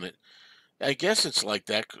times on it. I guess it's like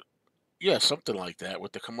that. Yeah, something like that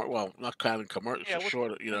with the well, not counting Yeah, commercial, with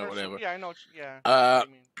short, commercial. whatever. Yeah, I know. I know what Uh,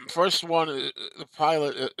 you mean. First one, the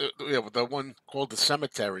pilot, yeah, the one called The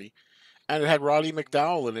Cemetery, and it had Roddy Mm.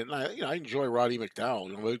 McDowell in it. And I enjoy Roddy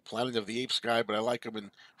McDowell. Big Planet of the Apes guy, but I like him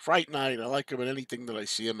in Fright Night. I like him in anything that I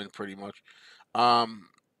see him in, pretty much. Um,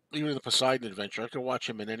 Even in the Poseidon Adventure, I could watch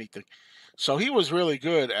him in anything. So he was really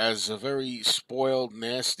good as a very spoiled,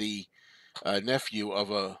 nasty nephew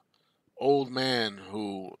of a old man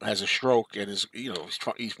who has a stroke and is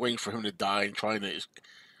he's waiting for him to die and trying to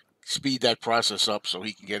speed that process up so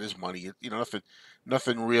he can get his money.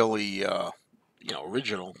 Nothing really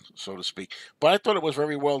original, so to speak. But I thought it was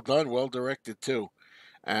very well done, well directed too,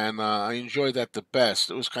 and I enjoyed that the best.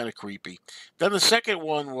 It was kind of creepy. Then the second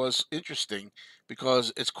one was interesting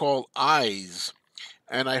because it's called Eyes,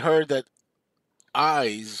 and I heard that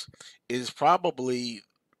Eyes is probably,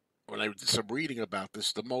 when I did some reading about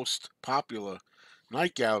this, the most popular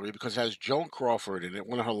night gallery because it has Joan Crawford in it,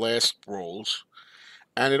 one of her last roles,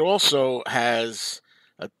 and it also has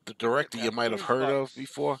the Get director you that might have heard of goosebumps.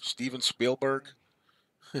 before, Steven Spielberg,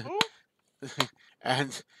 Mm. Who?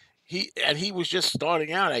 and he was just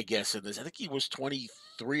starting out, I guess, in this. I think he was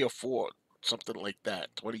 23 or 4, something like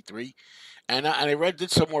that, 23. And I read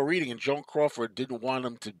did some more reading, and Joan Crawford didn't want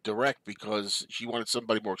him to direct because she wanted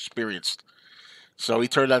somebody more experienced. So he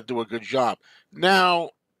turned Mm. out to do a good job.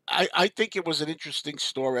 Now, I think it was an interesting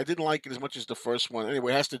story. I didn't like it as much as the first one.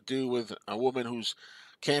 Anyway, it has to do with a woman who's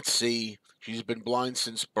can't see. She's been blind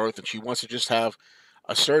since birth, and she wants to just have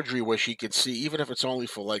a surgery where she can see, even if it's only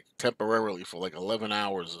for like temporarily, for like 11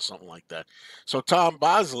 hours or something like that. So Tom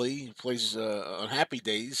Bosley, who plays on Happy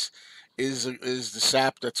Days, is the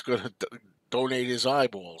sap that's going to donate his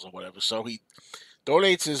eyeballs or whatever. So he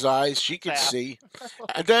donates his eyes. She can Sap. see.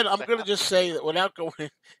 And then I'm gonna Sap. just say that without going,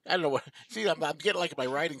 I don't know what. See, I'm getting like my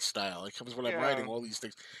writing style. It comes when I'm writing Yeah. all these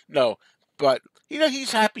things. No, but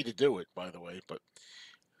he's happy to do it. By the way, but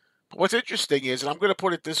what's interesting is, and I'm gonna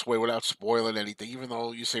put it this way without spoiling anything. Even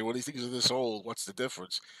though you say, well, these things are this old, what's the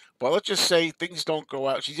difference? But let's just say things don't go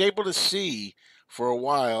out. She's able to see for a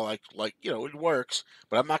while, like it works.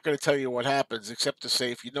 But I'm not gonna tell you what happens, except to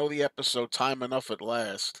say if you know the episode "Time Enough at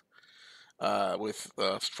Last." With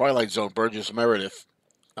Twilight Zone, Burgess Meredith.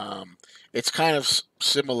 It's kind of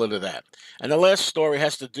similar to that. And the last story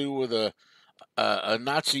has to do with a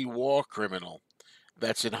Nazi war criminal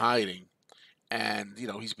that's in hiding, and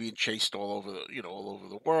he's being chased all over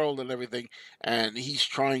the world and everything, and he's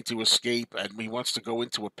trying to escape, and he wants to go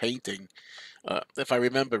into a painting, if I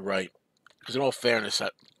remember right. Because in all fairness,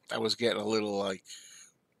 I was getting a little like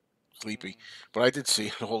sleepy, Mm. but I did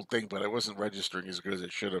see the whole thing, but I wasn't registering as good as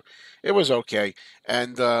it should have. It was okay,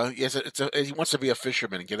 and yes, he wants to be a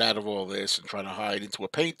fisherman and get out of all this and try to hide into a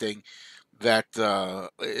painting that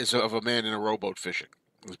is of a man in a rowboat fishing.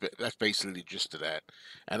 That's basically the gist of that,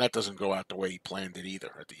 and that doesn't go out the way he planned it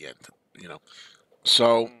either at the end. You know,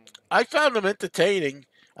 so Mm. I found them entertaining.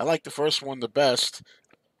 I like the first one the best,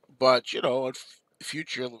 but in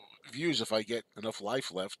future views, if I get enough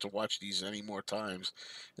life left to watch these any more times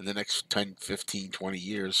in the next 10, 15, 20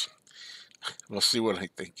 years, we'll see what I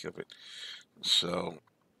think of it. So,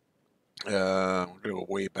 we're going to go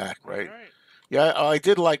way back, All right? right. Yeah, I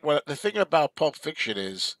did like what the thing about Pulp Fiction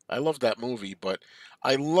is I love that movie, but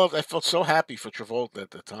I felt so happy for Travolta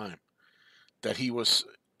at the time that he was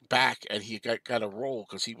back and he got a role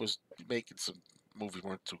because he was making some movies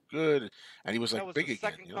weren't too good, and he was That like was big his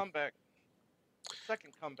again, second comeback.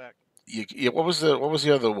 Second comeback. what was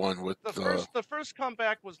the other one with The first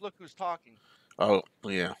comeback was Look Who's Talking. oh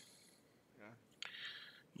yeah.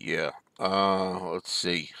 Yeah. Yeah. Let's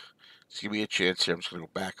see. Just give me a chance here. I'm just gonna go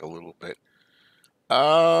back a little bit.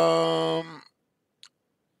 Um,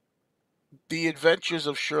 The Adventures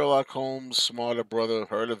of Sherlock Holmes' Smarter Brother.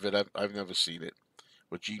 Heard of it? I've never seen it.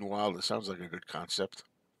 With Gene Wilder, sounds like a good concept.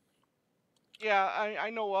 Yeah, I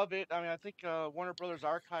know of it. I mean, I think Warner Brothers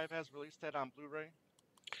Archive has released that on Blu-ray.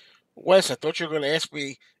 Wes, I thought you were going to ask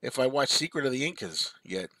me if I watched Secret of the Incas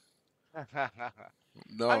yet. I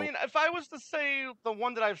No. mean, if I was to say the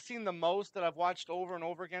one that I've seen the most that I've watched over and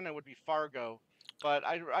over again, it would be Fargo. But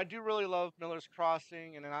I do really love Miller's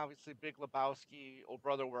Crossing, and then obviously Big Lebowski, Oh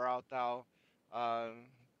Brother Where Art Thou, uh,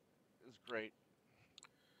 is great.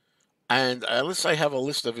 And unless I have a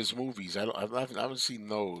list of his movies, I haven't seen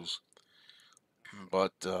those.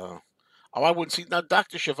 But oh, I wouldn't see now.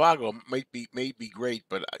 Doctor Shivago may be great,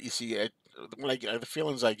 but you see, when the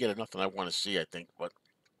feelings I get are nothing I want to see. I think, but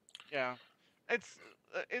Yeah, it's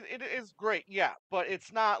it is great. Yeah, but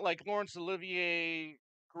it's not like Laurence Olivier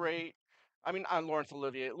great. I mean, Laurence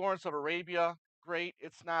Olivier, Lawrence of Arabia great.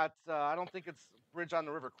 It's not. I don't think it's Bridge on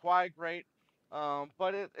the River Kwai great.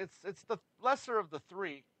 But it's the lesser of the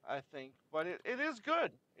three, I think. But it is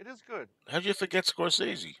good. It is good. how'd you forget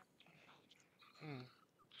Scorsese? Mm.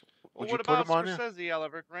 Well, Would you what put about him on there? Scorsese,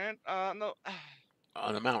 Oliver Grant? No,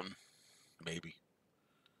 On the mountain, maybe.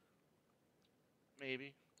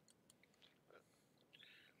 maybe.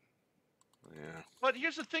 Yeah, But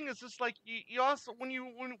here's the thing: is just like you also when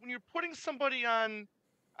you're putting somebody on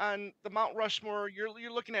the Mount Rushmore, you're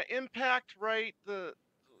looking at impact, right? The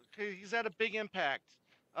okay, he's had a big impact.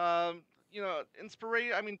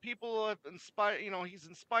 Inspiration. I mean, people have inspired. He's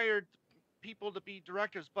inspired people to be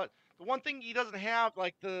directors. But the one thing he doesn't have,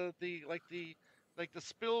 like the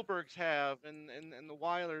Spielbergs have, and the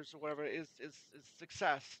Weilers or whatever, is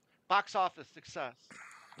success, box office success.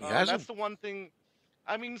 he That's hasn't. the one thing.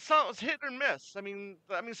 I mean, some it's hit or miss.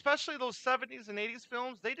 Especially those '70s and '80s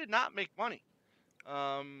films, they did not make money.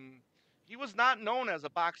 Um, he was not known as a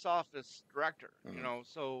box office director, Mm.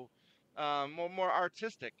 so more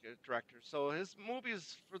artistic director. So his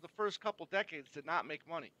movies for the first couple decades did not make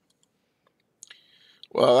money.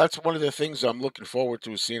 Well, that's one of the things I'm looking forward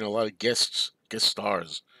to is seeing a lot of guest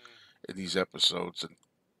stars in these episodes and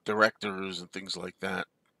directors and things like that.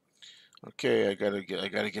 Okay, I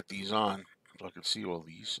gotta get these on so I can see all Mm.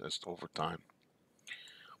 these as over time.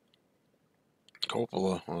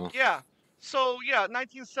 Coppola, well, Yeah. So yeah,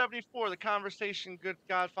 1974, The Conversation, Good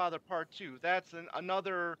Godfather Part Two. That's uh,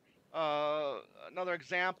 another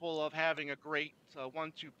example of having a great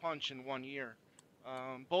one-two punch in one year.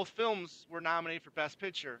 Both films were nominated for Best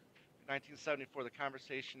Picture in 1974, The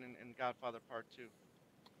Conversation and Godfather Part Two.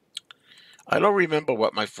 I don't remember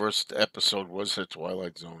what my first episode was at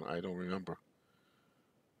Twilight Zone. I don't remember.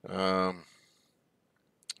 Um,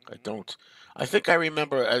 I Hmm. don't. I think I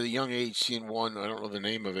remember at a young age seeing one. I don't know the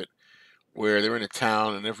name of it, where they're in a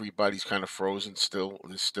town and everybody's kind of frozen still.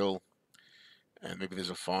 There's still, and maybe there's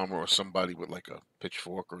a farmer or somebody with like a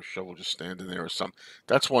pitchfork or a shovel just standing there or something.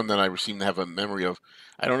 That's one that I seem to have a memory of.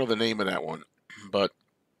 I don't know the name of that one, but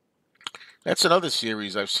that's another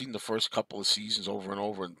series. I've seen the first couple of seasons over and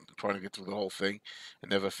over and trying to get through the whole thing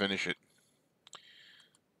and never finish it.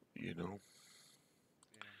 You know,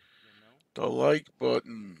 Yeah, you know. the like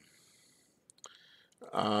button.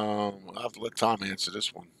 I'll have to let Tom answer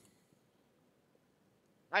this one.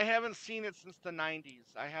 I haven't seen it since the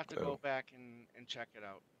 '90s. I have to go Oh. back and check it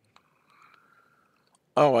out.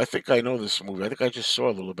 Oh, I think I know this movie. I think I just saw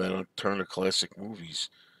a little bit on Turner Classic Movies.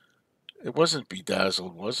 It wasn't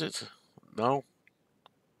Bedazzled, was it? No.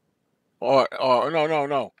 Or no, no,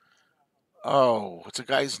 no. Oh, what's a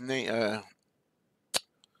guy's name?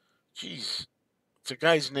 Jeez, it's a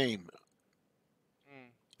guy's name. Mm.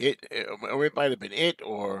 Or it might have been it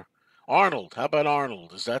or Arnold. How about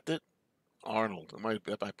Arnold? Is that it? Arnold. That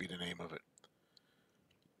might be the name of it.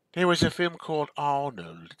 There was a film called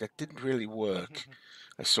Arnold that didn't really work.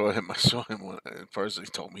 I saw him. I saw him in person. He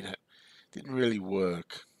told me that didn't really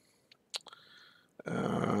work.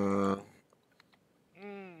 Uh,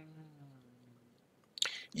 Mm.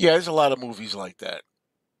 yeah, there's a lot of movies like that.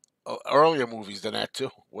 Earlier movies than that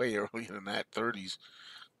too. Way earlier than that. 30s.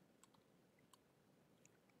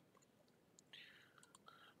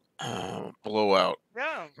 Blowout.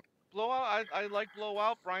 Yeah, Blowout. I like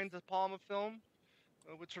Blowout. Brian De Palma film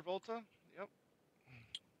with Travolta. Yep.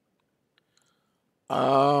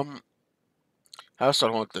 Um, House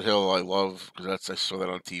on Haunted Hill. I love because I saw that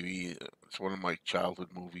on TV. It's one of my childhood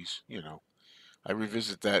movies. You know, I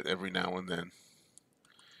revisit that every now and then.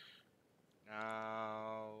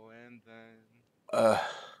 Now and then. Uh,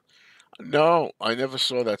 no, I never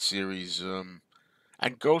saw that series.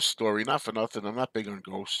 And Ghost Story. Not for nothing. I'm not big on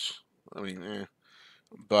ghosts. I mean,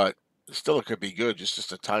 but still, it could be good. Just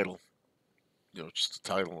the title. You know, just the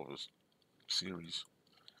title of a series.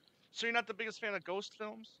 So you're not the biggest fan of ghost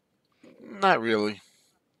films? Not really.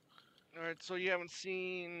 All right. So you haven't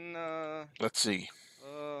seen Let's see.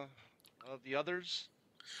 uh, the others?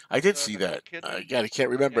 I did see the that. kidney. God, I can't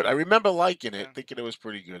remember it. Yeah, I remember liking it, yeah, thinking it was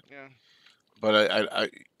pretty good, yeah. but I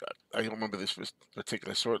don't remember this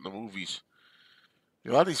particular. I saw it in the movies.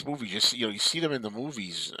 A lot of these movies, you see them in the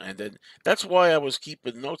movies, and then that's why I was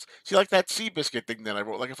keeping notes. See, like that Seabiscuit thing that I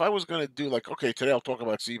wrote. Like if I was gonna do like, okay, today I'll talk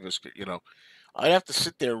about Seabiscuit, I'd have to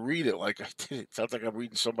sit there and read it like I did. It sounds like I'm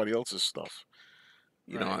reading somebody else's stuff.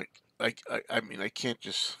 You know, Right. I mean, I can't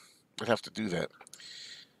just. I'd have to do that.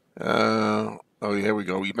 Oh, yeah, here we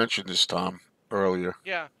go. You mentioned this, Tom, earlier.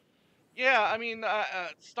 Yeah. Yeah, I mean,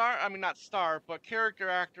 star. I mean, not star, but character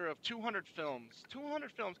actor of 200 films.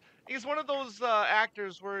 200 films. He's one of those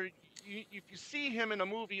actors where if you see him in a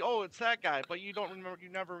movie, oh, it's that guy, but you don't remember. You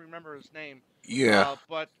never remember his name. Yeah,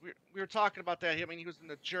 But we were talking about that. I mean, he was in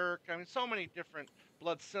The Jerk. I mean, so many different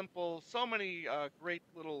Blood Simple. So many great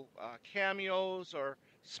little cameos or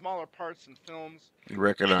smaller parts in films. you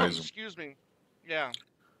recognize him. Excuse me. Yeah,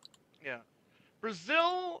 yeah.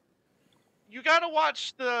 Brazil, you got to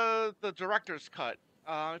watch the director's cut.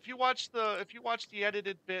 If you watch the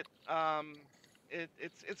edited bit,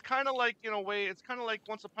 it's kind of like, way, it's kind of like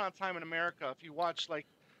Once Upon a Time in America. If you watch, like,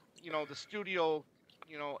 the studio,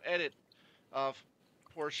 edit of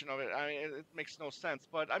portion of it, I mean, it makes no sense.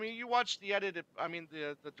 But I mean, you watch the edited, I mean,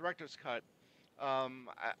 the director's cut.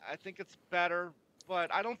 I think it's better,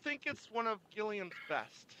 but I don't think it's one of Gilliam's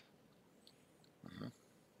best. Hmm.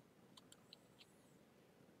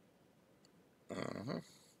 Hmm.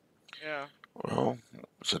 Yeah, Well,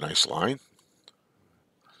 it's a nice line.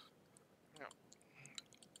 yeah,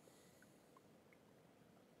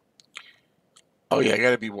 Oh yeah, I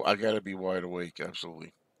gotta be wide awake.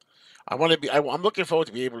 Absolutely. I want to be. I'm looking forward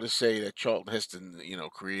to be able to say that Charlton Heston,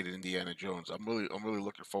 created Indiana Jones. I'm really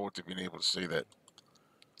looking forward to being able to say that.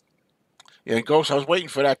 Yeah, and Ghost. I was waiting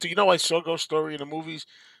for that too. I saw Ghost Story in the movies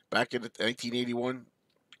back in 1981.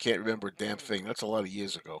 Can't remember a damn mm, thing. That's a lot of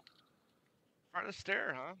years ago. Fred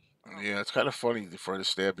Astaire, huh? Wow, Yeah, it's kind of funny for the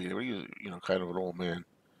stab being, kind of an old man.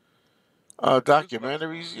 Goosebumps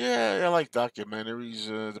Documentaries. film. Yeah, I like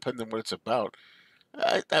documentaries. Depending on what it's about.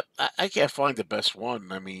 I can't find the best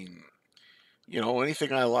one. I mean,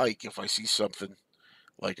 anything I like. If I see something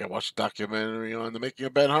like I watched a documentary on the making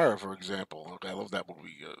of Ben Hur, for example. Okay, I love that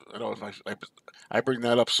movie. I know if I bring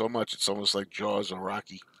that up so much, it's almost like Jaws or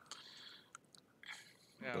Rocky.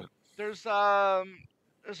 Yeah. But There's um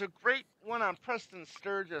there's a great one on Preston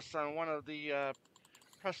Sturgis, on one of the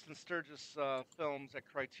Preston Sturgis films that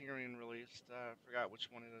Criterion released. I forgot which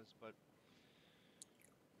one it is, but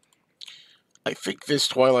I think this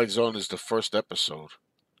Twilight Zone is the first episode.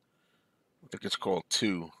 I think it's mm, called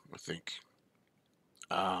Two. I think.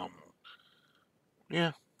 Um,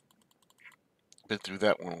 yeah, been through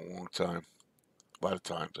that one a long time. A lot of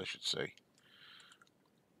times, I should say.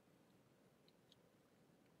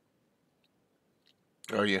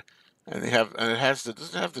 Oh yeah, and it has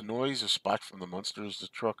doesn't it have the noise of Spot from the Munsters, the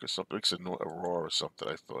truck or something. It's a roar or something.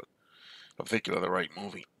 I thought. I'm thinking of the right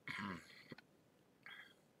movie.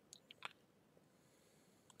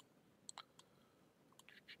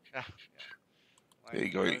 yeah, yeah. There Lion you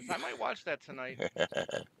King go. Brothers. I might watch that tonight.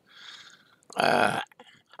 uh,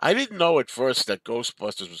 I didn't know at first that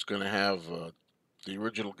Ghostbusters was going to have the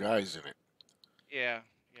original guys in it. Yeah,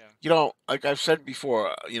 yeah, Like I've said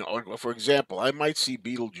before, like, for example, I might see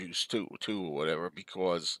Beetlejuice too, or whatever,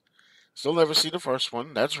 because still never see the first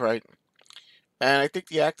one. That's right, and I think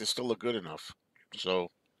the actors still look good enough,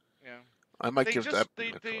 so yeah. I might They give that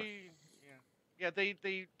just a try. yeah, yeah.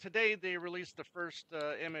 They today they released the first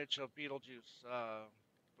image of Beetlejuice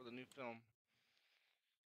for the new film.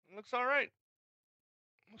 It looks all right.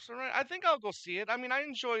 Looks all right. I think I'll go see it. I mean, I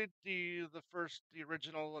enjoyed the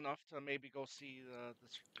original enough to maybe go see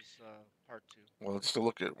this part two. Well, let's still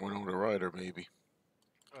look at Winona Ryder, maybe.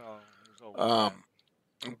 Well, there's always that. Um,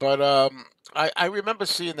 but I remember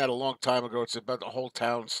seeing that a long time ago. It's about the whole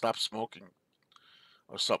town stopped smoking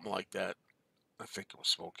or something like that. I think it was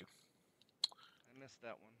smoking. I missed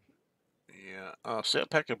that one. Yeah. Sam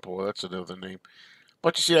Peckinpah, that's another name.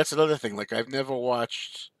 But you see, that's another thing. Like, I've never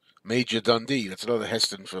watched Major Dundee. That's another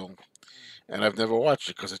Heston film. Mm, And I've never watched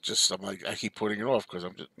it because I'm like, I keep putting it off because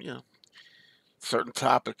I'm just, certain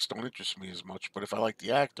topics don't interest me as much. But if I like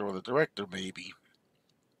the actor or the director, maybe.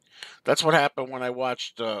 That's what happened when I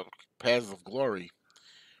watched Paths of Glory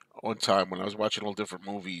one time when I was watching all different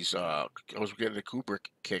movies. mm. I was getting a Kubrick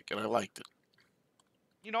kick and I liked it.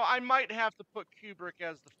 I might have to put Kubrick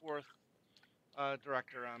as the fourth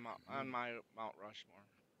director on my Mount Rushmore.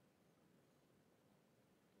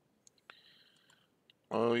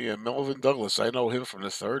 Oh, yeah. Melvin Douglas. I know him from the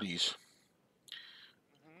 30s.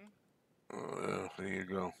 Hmm. There you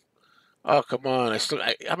go. Oh, come on! Yeah,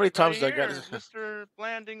 How many right times did I got here, this? Mr.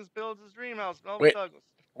 Blandings builds his dream house, Melvin Wait, Douglas.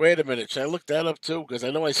 wait a minute. Should I look that up too? Because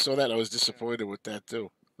I know I saw that. I was Yeah. disappointed with that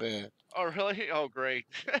too. Yeah. Oh, really? Oh, great.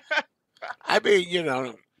 I mean,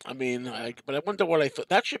 I mean, Yeah. but I wonder what I thought.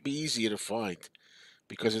 That should be easier to find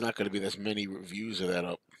because there's not going to be as many reviews of that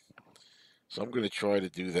up. So I'm going to try to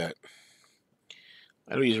do that.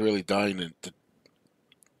 I know he's really dying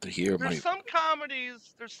to hear my. There's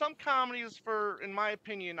some comedies for, in my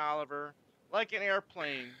opinion, Oliver, like an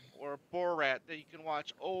Airplane or a Borat that you can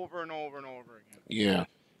watch over and over and over again. Yeah.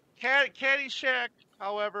 Caddyshack,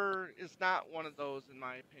 however, is not one of those in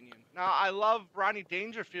my opinion. Now, I love Rodney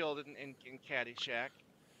Dangerfield in Caddyshack.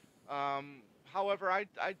 However, I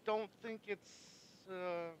don't think it's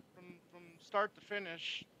from start to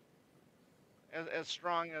finish as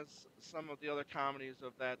strong as some of the other comedies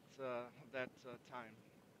of that time.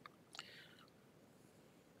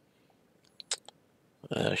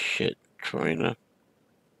 Shit. Trying to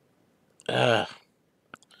uh,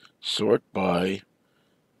 sort by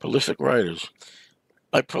prolific writers.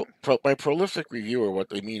 By prolific reviewer, what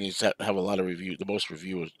they mean is that have a lot of reviews. The most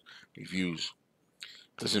reviews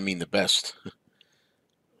doesn't mean the best.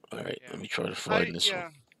 All right, Yeah. let me try to find this one. Yeah.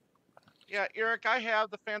 Yeah, Eric, I have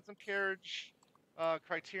the Phantom Carriage.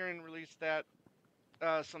 Criterion released that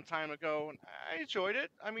some time ago, and I enjoyed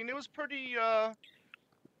it. I mean, it was pretty. I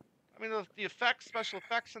mean, the effects, special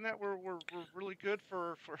effects in that were really good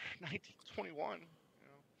for 1921. You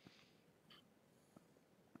know,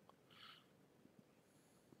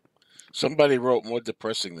 Somebody wrote more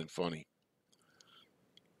depressing than funny.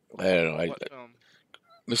 I don't know. what film?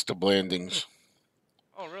 Mr. Blandings.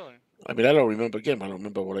 Oh, really? I mean, I don't remember again. I don't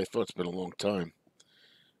remember what I thought. It's been a long time.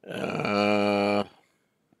 Uh,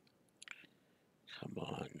 Come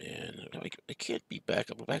on, man. I can't be back.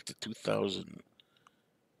 I'm back to 2000.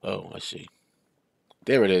 Oh, I see.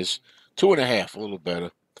 There it is. Two and a half, a little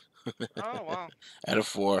better. Oh, wow. Out of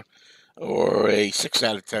four, or a 6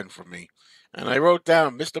 out of 10 for me. And I wrote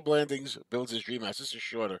down Mr. Blandings builds his dream house. This is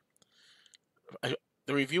shorter. I,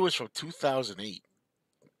 the review is from 2008.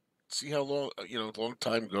 See how long long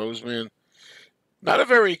time goes, man. Not a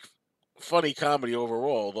very funny comedy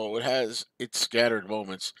overall, though it has its scattered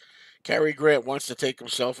moments. Cary Grant wants to take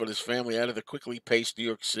himself and his family out of the quickly paced New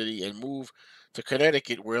York City and move to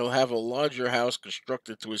Connecticut, where he'll have a larger house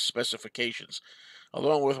constructed to his specifications,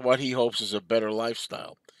 along with what he hopes is a better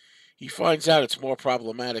lifestyle. He finds out it's more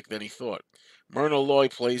problematic than he thought. Myrna Loy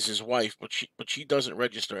plays his wife, but she doesn't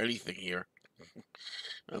register anything here.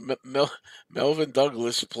 Melvin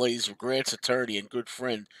Douglas plays Grant's attorney and good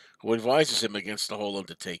friend who advises him against the whole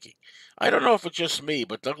undertaking. I don't know if it's just me,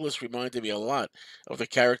 but Douglas reminded me a lot of the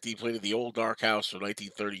character he played in The Old Dark House from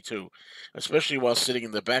 1932, especially while sitting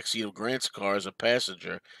in the backseat of Grant's car as a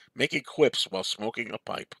passenger, making quips while smoking a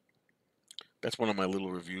pipe. That's one of my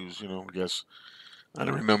little reviews, I guess. I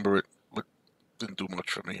don't remember it, but didn't do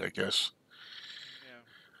much for me, I guess.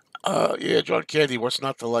 Yeah. Yeah, John Candy, what's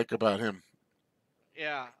not to like about him?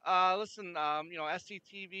 Yeah. Listen,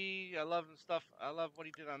 SCTV, I love his stuff. I love what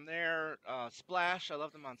he did on there. Splash, I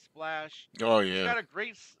loved him on Splash. Oh, yeah.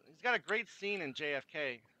 He's got a great scene in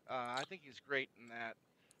JFK. I think he's great in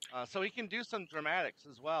that. So he can do some dramatics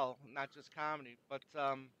as well, not just comedy. But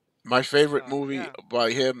My favorite movie yeah.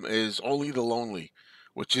 by him is Only the Lonely,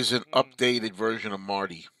 which is an Mm. updated version of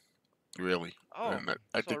Marty, really. Oh, And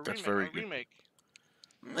I so think that's very a good. remake.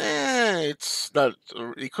 Nah, it's not.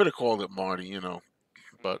 He could have called it Marty,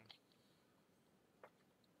 but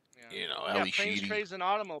Mm, yeah. Yeah, Ali planes, Sheedy. trains, and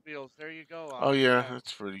automobiles. There you go, Oh Oliver. yeah, Yeah.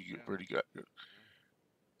 that's pretty good. Yeah. Pretty good.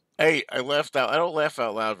 Hey, I laughed out. I don't laugh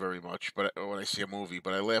out loud very much, but when I see a movie,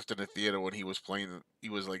 but I laughed in the theater when he was playing. He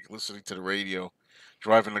was like listening to the radio,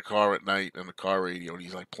 driving the car at night on the car radio, and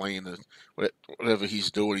he's like playing whatever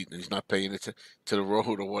he's doing. He's not paying it to the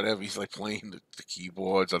road or whatever. He's like playing the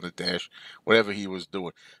keyboards on the dash, whatever he was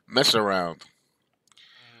doing. Mess around.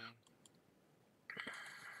 Mm.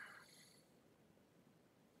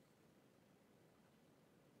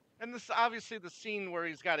 And this obviously the scene where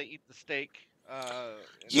he's got to eat the steak. And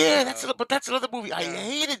Yeah, but that's another movie. I yeah,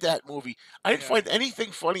 hated that movie. I didn't yeah, find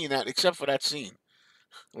anything funny in that except for that scene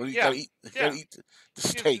when yeah, he gotta yeah. eat the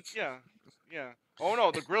steak. Yeah, yeah. Oh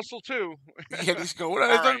no, the gristle too. Yeah, he's going.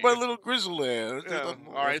 I All talking right. about a little grizzle there. There's Yeah. nothing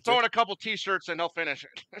All more right. Throw in a couple T-shirts and he'll finish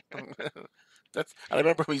it. that's. I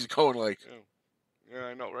remember he's going like Yeah. Yeah,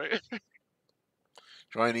 I know, right?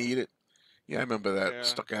 trying to eat it. Yeah, I remember that Yeah.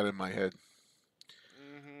 stuck out in my head.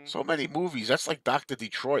 Mhm. So many movies. That's like Doctor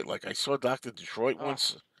Detroit. Like I saw Doctor Detroit Oh,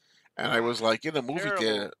 once, and I was like in the movie theater.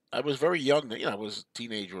 terrible. I was very young. I was a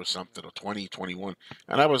teenager or something, or 20, 21,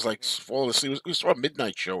 and I was like Yeah. falling asleep. It was a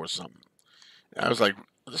midnight show or something. I was like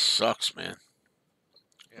This sucks, man.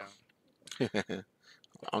 Yeah.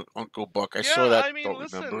 Uncle Buck. I saw Yeah, that. I mean, Don't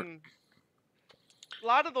remember it. listen, a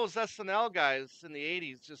lot of those SNL guys in the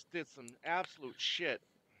 '80s just did some absolute shit.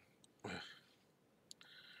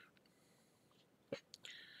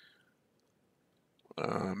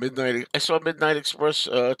 Midnight. I saw Midnight Express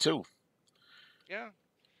too. Yeah.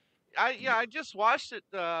 I just watched it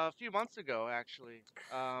a few months ago actually.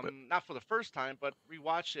 But Not for the first time, but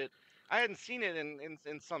rewatched it. I hadn't seen it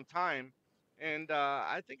in some time, and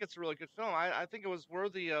I think it's a really good film. I think it was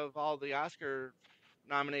worthy of all the Oscar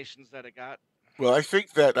nominations that it got. well, I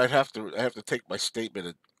think that I have to take my statement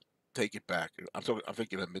and take it back. I'm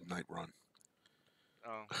thinking of Midnight Run.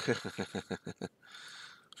 Oh,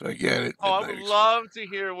 Forget it. oh, I would Midnight Express. love to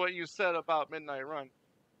hear what you said about Midnight Run.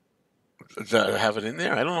 Does that have it in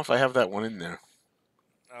there? I don't know if I have that one in there.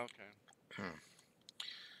 Okay.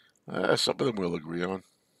 Hmm. Some of them we'll agree on.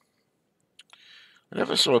 I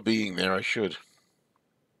never saw Being There. I should.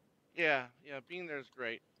 Yeah, yeah, being there is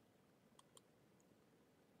great.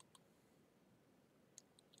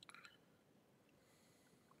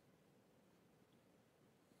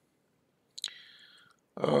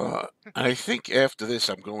 Uh, I think after this,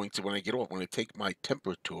 I'm going to when I get off. When I take my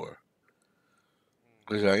temperature,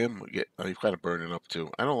 because I'm kind of burning up too.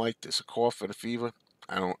 I don't like this. A cough and a fever.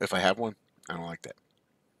 I don't. If I have one, I don't like that.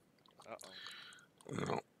 Uh-oh. You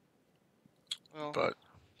know. Well, But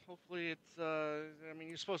hopefully it's I mean,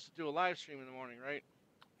 you're supposed to do a live stream in the morning, right?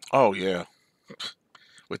 oh yeah,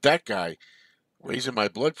 with that guy raising my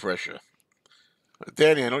blood pressure.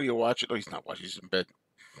 Danny, I know you're watching. Oh, he's not watching. He's in bed.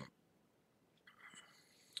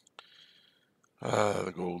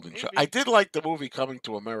 The Golden Child. I Maybe. did like the movie Coming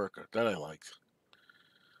to America. That I liked.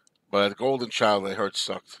 But the Golden Child, I heard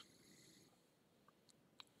sucked.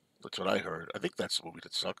 That's what I heard. I think that's the movie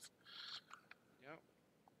that sucked. Yeah.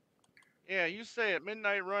 Yeah, you say it.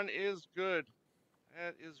 Midnight Run is good.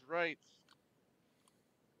 That is right.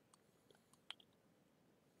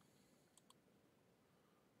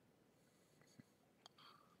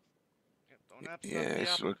 Yeah, don't upset Yeah, the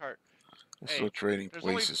apple cart. I saw Hey, Trading there's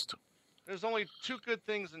only Places. there's only two good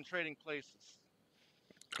things in trading places.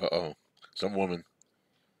 Uh-oh. Some woman.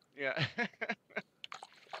 Yeah.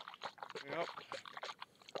 Yep.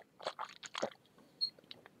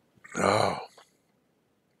 Oh.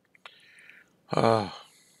 Oh.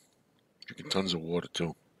 Drinking tons of water,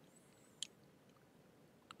 too.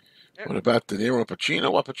 Yeah. What about De Niro and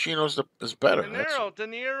Pacino? Well, is better. That's De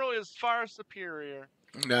Niro is far superior.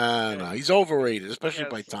 Nah, Yeah. nah. He's overrated, especially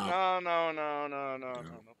by Yes. Tom. No, no, no, no, no, You know.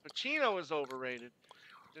 no, no. Pacino is overrated.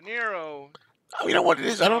 De Niro, Oh, you know what it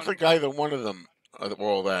he's is? I don't on. think either one of them are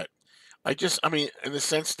all that. I mean, in the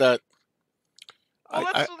sense that Well,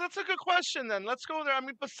 I that's a good question then. Let's go there. I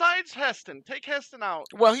mean, besides Heston, take Heston out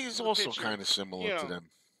well, he's of the also picture. kind of similar You to know, them,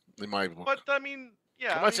 in my book. but I mean,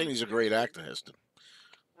 yeah, I'm I not saying mean, he's a great actor, Heston.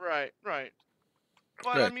 right, right.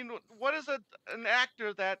 But I Good. mean, what is an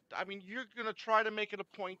actor that I mean, you're gonna try to make it a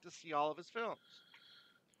point to see all of his films?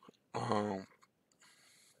 Um,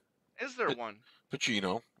 Is there one?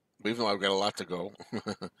 Pacino. Even though I've got a lot to go.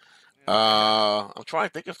 Yeah. I'm trying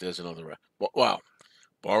to think if there's another. Wow,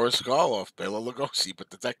 Boris Karloff, Bela Lugosi, but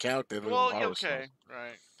does that count? They're little Well, horror stars. okay,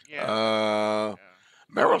 right. Yeah, Uh, yeah,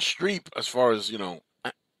 Meryl Streep, as far as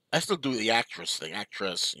I still do the actress thing,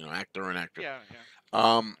 actor and actress. yeah, yeah.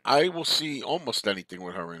 I will see almost anything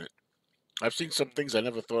with her in it. I've seen some Mm, things I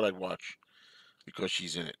never thought I'd watch because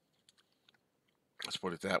she's in it. Let's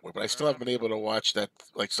put it that way. But I fair still haven't enough. been able to watch that,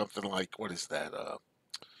 like something like what is that?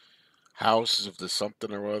 House of the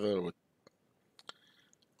something or other.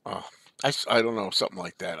 Uh, I don't know, something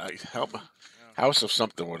like that. I help Yeah. House of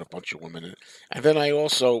something with a bunch of women in it. And then I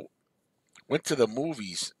also went to the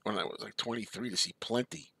movies when I was like 23 to see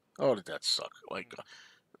Plenty. Oh, did that suck? Like,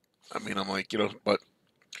 Mm, I mean, I'm like, but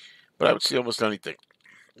I would see almost anything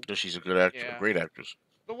because she's a good actor, a yeah. great actress.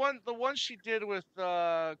 The one she did with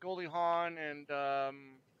Goldie Hawn and the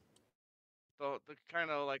kind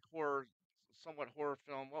of like horror, somewhat horror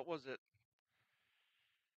film. What was it?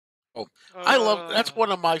 Oh, that's Uh,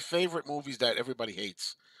 one of my favorite movies that everybody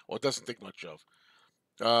hates or doesn't think much of.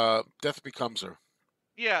 Death Becomes Her.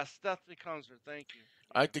 yes, Death Becomes Her. Thank you.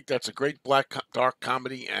 I Yeah. think that's a great black dark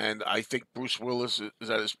comedy, and I think Bruce Willis is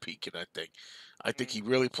at his peak in that thing. I think he Mm,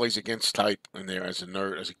 really plays against type in there as a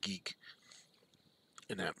nerd, as a geek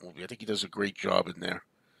in that movie. I think he does a great job in there.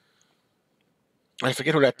 I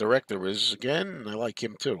forget who that fair enough. director is again. I like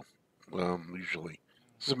him too. Usually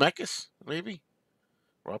Mm. Zemeckis, maybe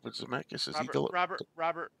Robert Zemeckis. Is he?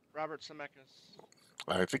 Robert Zemeckis.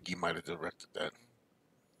 I think he might have directed that.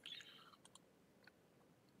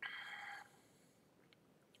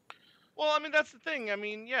 Well, I mean, that's the thing. I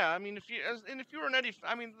mean, yeah. I mean, and if you were an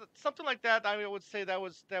I mean, something like that. I mean, I would say that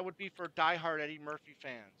would be for diehard Eddie Murphy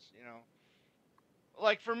fans. You know,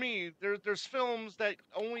 like for me, there's films that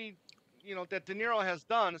only, that De Niro has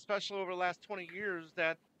done, especially over the last 20 years,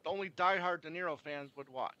 that only diehard De Niro fans would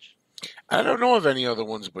watch. I don't know of any other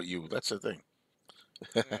ones but you. That's the thing.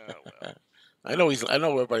 Yeah, well, I know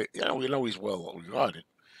everybody. We know he's well regarded.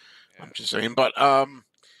 I'm yeah. just saying. But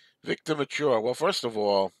Victor Mature. Well, first of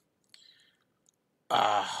all,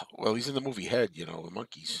 well, he's in the movie Head. The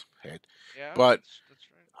monkey's head. Yeah, But that's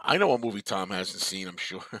right. I know a movie Tom hasn't seen. I'm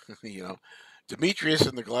sure. Demetrius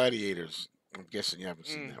and the Gladiators. I'm guessing you haven't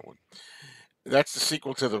seen Mm, that one. That's the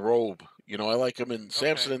sequel to The Robe. I like him in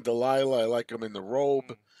Samson okay. and Delilah. I like him in The Robe,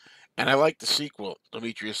 Mm, and I like the sequel,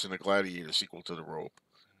 Demetrius and the Gladiator, sequel to The Robe.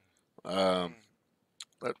 Um,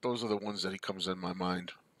 mm. those are the ones that he comes in my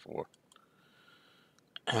mind for.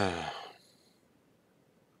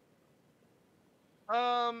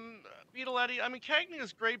 Um, Beetle Eddie. I mean, Cagney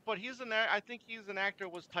is great, but I think he's an actor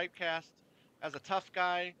was typecast as a tough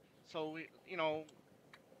guy, so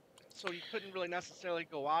so he couldn't really necessarily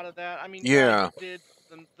go out of that. I mean, yeah, Yeah, he did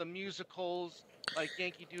the musicals like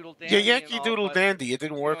Yankee Doodle yeah, Dandy and Yankee all, Doodle but Dandy. It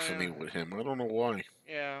didn't work for yeah, me with him. I don't know why.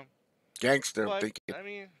 yeah, Gangster. I'm but thinking. I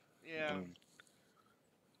mean, yeah, mm,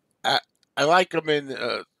 I I like him in.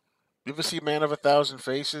 You ever see Man of a Thousand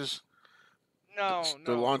Faces? no,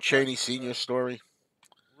 The no, Lon but Chaney Senior story.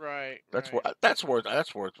 right, That's right. what that's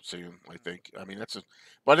worth seeing. I think. I mean,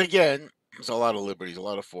 but again, there's a lot of liberties, a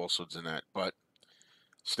lot of falsehoods in that. But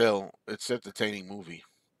still, it's an entertaining movie.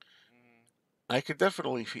 Mm, I could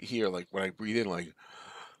definitely hear like when I breathe in, like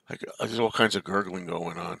there's all kinds of gurgling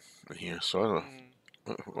going on in here. So I don't mm,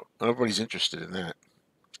 know. Everybody's interested in that.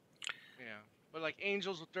 yeah, but like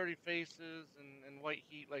Angels with Dirty Faces and White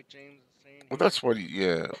Heat, like James is saying Well, here. that's what.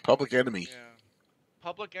 Yeah, Public Enemy. Yeah,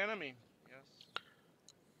 Public Enemy. Yes.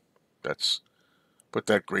 That's put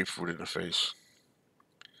that grapefruit in the face.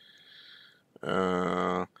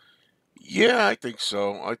 Uh, yeah, I think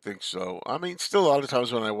so. I think so. I mean, still a lot of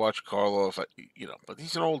times when I watch Karloff, but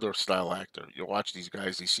he's an older style actor. You watch these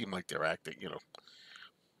guys; they seem like they're acting.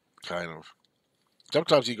 Kind of.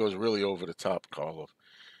 Sometimes he goes really over the top, Karloff.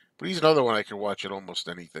 But he's another one I can watch in almost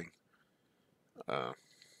anything. Uh,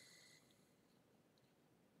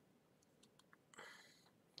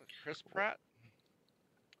 Chris Pratt.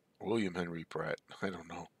 William Henry Pratt. I don't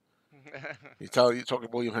know. The You talking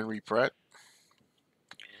William Henry Pratt?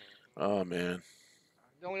 Oh man.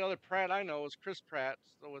 only other Pratt I know is Chris Pratt,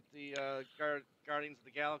 so with the Guardians of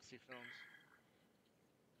the Galaxy films.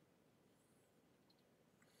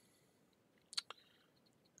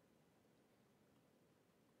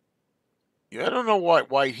 Yeah, I don't know why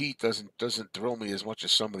White Heat doesn't thrill me as much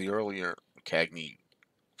as some of the earlier Cagney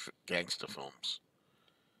gangster films.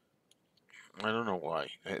 I don't know why.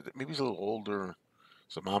 Maybe he's a little older.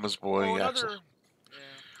 He's a mama's Oh, boy. Axel.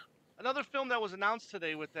 yeah, another film that was announced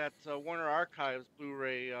today with that Warner Archives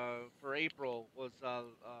Blu-ray for April was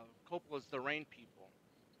Coppola's The Rain People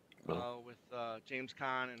Well, with James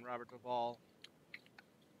Caan and Robert Duvall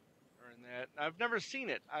are in that. I've never seen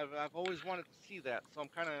it. I've always wanted to see that, so I'm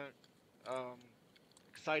kind of um,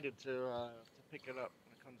 excited to pick it up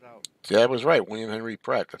when it comes out. see, I was right. William Henry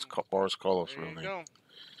Pratt. That's Mm, Boris Karloff's there real you name. go.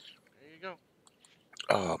 There you go.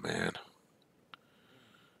 Oh man,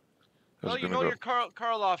 Mm. I was Well, you gonna know go. your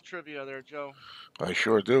Karloff trivia there, Joe. I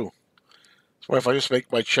sure do. That's why if I just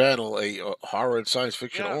make my channel a horror and science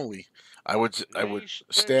fiction Yeah, only, I would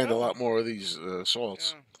there you stand a go. lot more of these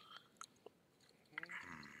assaults. Yeah.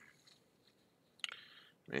 Hmm.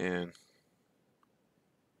 Man,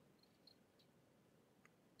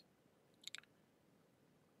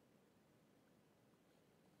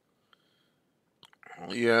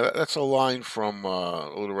 yeah, that's a line from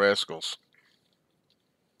Little Rascals.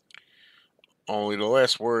 Only the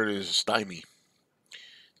last word is stymie.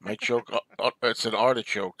 Might choke. It's an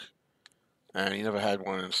artichoke, and he never had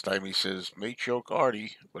one. And stymie says, "May choke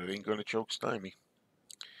Artie, but it ain't gonna choke stymie.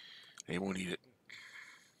 He won't eat it."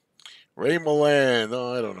 Ray Milland.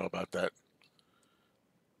 Oh, I don't know about that.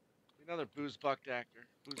 Another booze bucks actor.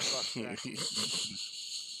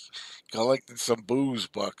 Collected some booze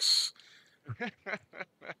bucks.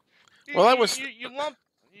 you, Well, I you was. you you lump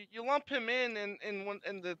you lump him in one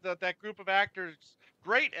in that group of actors,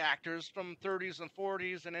 great actors from 30s and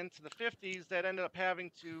 40s and into the 50s that ended up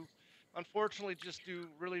having to, unfortunately, just do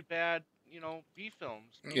really bad, B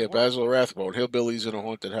films, B Yeah, work. Basil Rathbone, Hillbillies in a Yeah,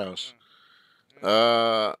 Haunted House. yeah, yeah.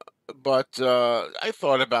 Uh, but I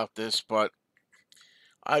thought about this, but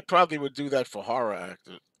I probably would do that for horror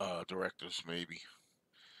directors, maybe.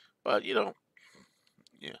 But yeah,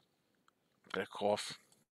 got a cough.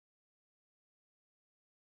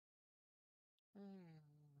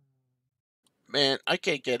 Man, I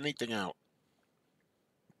can't get anything out.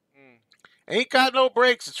 Mm. Ain't got no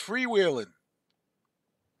brakes. It's freewheeling.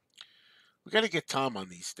 We got to get Tom on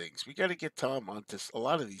these things. We got to get Tom on this, a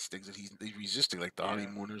lot of these things that he's resisting, like the Yeah,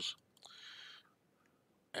 Honeymooners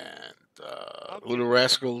and I'll get Little with you.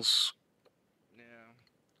 Rascals. Yeah,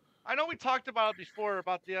 I know we talked about it before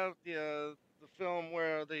about the film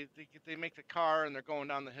where they make the car and they're going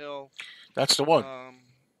down the hill. That's the one. Um,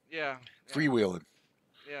 yeah, yeah, Freewheeling.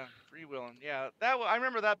 yeah, freewheeling. Yeah, I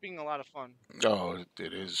remember that being a lot of fun. Oh,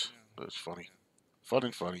 it is. Yeah, It's funny. yeah. Fun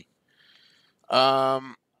and funny.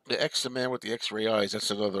 Um, the Man with the X-ray eyes.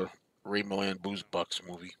 That's another Ray Milland Booze Yeah. Bucks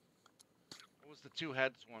movie. What was the two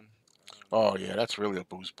heads one? Oh yeah, that's really a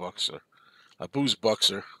booze Yeah. buckser. A booze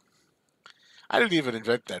buckser. I didn't even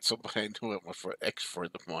invent that. Somebody knew it. My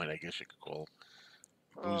ex-friend of mine, I guess you could call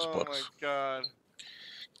him. Booze Oh my bucks. God,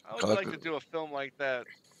 I would like Collect- to do a film like that.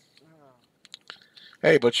 Oh,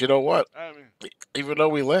 Hey, but you know what? I mean, Even though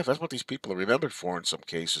we left, that's what these people are remembered for in some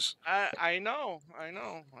cases. I know, I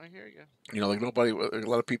hear you. You know, like nobody, a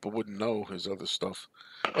lot of people wouldn't know his other stuff,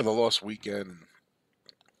 or The Lost Weekend. And,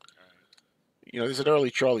 All right. you know, there's an early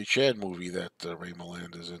Charlie Chan movie that Ray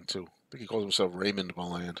Milland is in too. I think he calls himself Raymond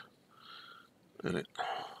Milland in it.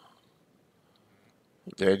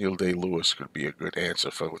 Daniel Day Lewis could be a good answer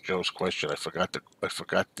for Joe's question. I forgot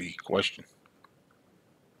the question.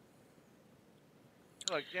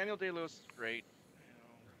 Look, Daniel Day Lewis is great.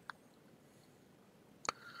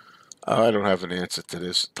 You know, I don't have an answer to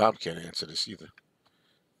this. Tom can't answer this either.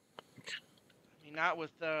 I mean, not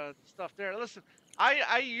with the stuff there. Listen,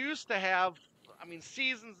 I used to have, I mean,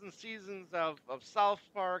 seasons and seasons of South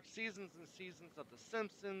Park, seasons and seasons of The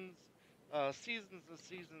Simpsons, seasons and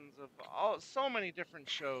seasons of so many different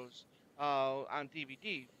shows on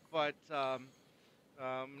DVD. But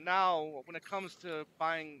now, when it comes to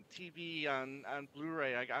buying TV on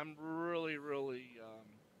Blu-ray, I'm really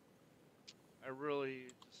I really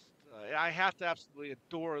just I have to absolutely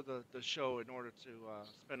adore the show in order to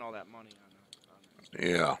spend all that money on it.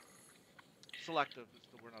 Yeah. Selective is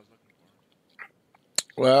the word I was looking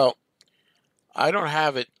for. Well, I don't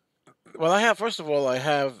have it. Well, I have. First of all, I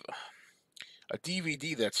have a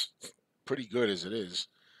DVD that's pretty good as it is.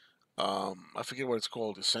 I forget what it's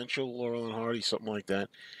called, Essential Laurel and Hardy, something like that.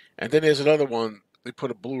 And then there's another one. They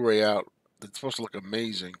put a Blu-ray out that's supposed to look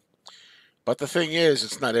amazing. But the thing is,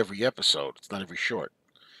 it's not every episode. It's not every short,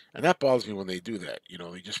 and that bothers me when they do that. You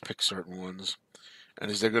know, they just pick certain ones. And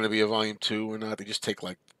is there going to be a volume two or not? They just take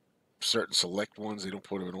like certain select ones. They don't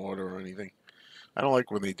put them in order or anything. I don't like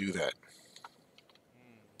when they do that.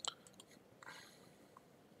 Hmm.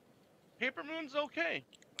 Paper Moon's okay.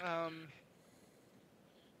 Um,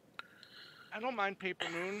 I don't mind Paper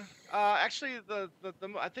Moon. Actually,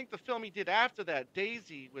 I think the film he did after that,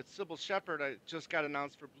 Daisy with Sybil Shepherd, I just got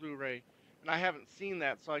announced for Blu-ray, and I haven't seen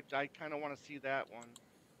that, so I kind of want to see that one.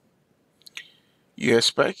 Yeah,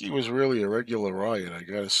 Spanky was really a regular riot. I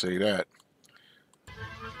gotta say that.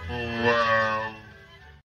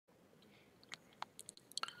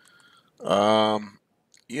 Um,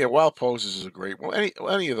 yeah, Wild Poses is a great one.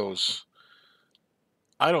 Any of those.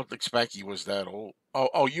 I don't think Spanky was that old.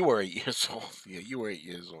 Oh, you were 8 years old. Yeah, you were 8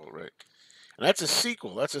 years old, right? And that's a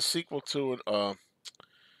sequel. That's a sequel to an.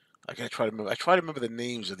 I gotta try to remember. I try to remember the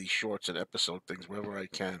names of these shorts and episode things wherever I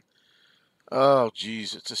can. Oh,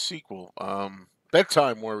 geez, it's a sequel.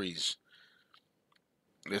 Bedtime Worries.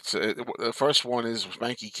 The first one is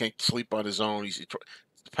Spanky can't sleep on his own.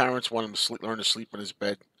 The parents want him to learn to sleep in his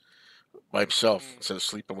bed by himself Mm, instead of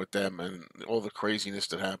sleeping with them, and all the craziness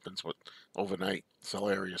that happens with overnight. It's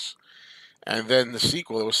hilarious. And then the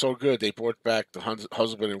sequel, it was so good they brought back the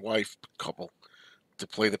husband and wife couple to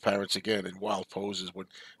play the parents again in Wild Poses when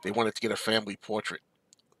they wanted to get a family portrait.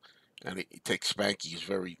 And he takes Spanky. He's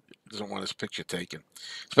very doesn't want his picture taken,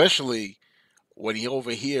 especially when he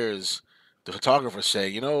overhears the photographer say,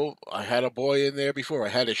 "You know, I had a boy in there before. I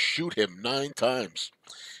had to shoot him 9 times."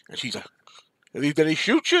 And she's like, "Did he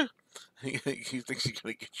shoot you?" He thinks he's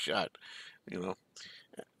gonna get shot. You know,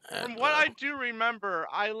 from and what I do remember,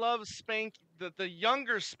 I love Spanky. The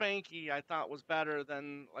younger Spanky I thought was better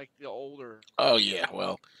than like the older. oh yeah,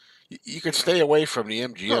 well, you could You know. stay away from the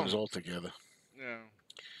MGMs altogether. Yeah.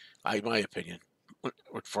 My opinion,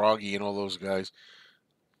 with Froggy and all those guys.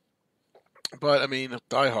 But I mean,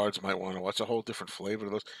 diehards might want to watch a whole different flavor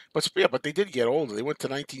of those. But yeah, but they did get older. They went to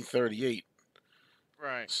 1938.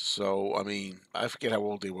 Right. So I mean, I forget how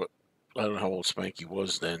old they were. I don't know how old Spanky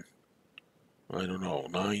was then. I don't know,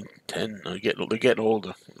 9, 10. They're getting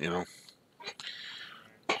older. You know.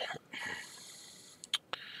 Right.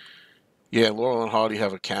 Yeah, Laurel and Hardy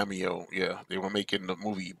have a cameo. Yeah, they were making the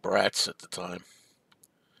movie Brats at the time.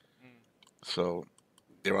 Mm. So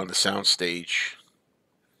they're on the sound stage.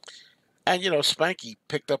 And Spanky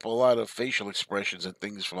picked up a lot of facial expressions and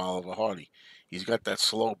things from Oliver Hardy. He's got that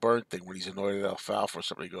slow burn thing when he's annoyed at alfalfa or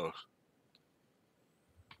something. He goes,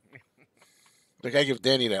 like I give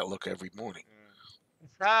Danny that look every morning. Yeah.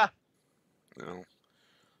 Ah, You know.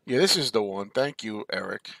 Yeah, this is the one. Thank you,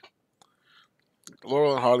 Eric.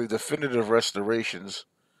 Laurel and Hardy definitive restorations.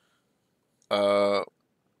 Uh,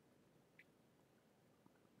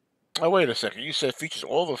 oh wait a second. You said it features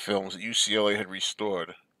all the films that UCLA had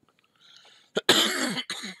restored.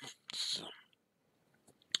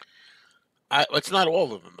 It's not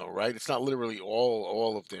all of them though, right? It's not literally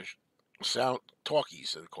all of their sound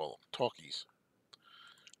talkies. They call them talkies.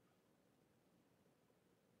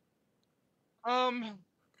 um.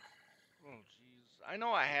 Oh, jeez. I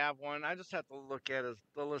know I have one. I just have to look at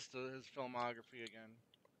the list of his filmography again.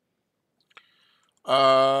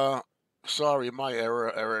 Uh, sorry, my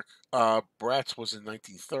error, Eric. Bratz was in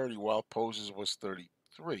 1930, while Poses was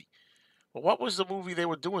 33. But what was the movie they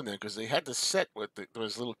were doing then? Because they had the set with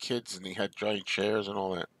those little kids and they had giant chairs and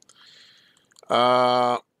all that.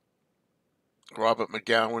 Uh, Robert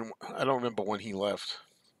McGowan. I don't remember when he left,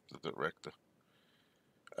 the director.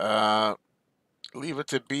 Uh, Leave It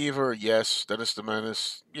to Beaver. Yes. Dennis the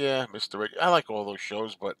Menace. Yeah. Mr. Red. I like all those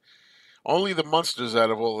shows, but only the monsters out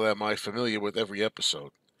of all of them I'm familiar with every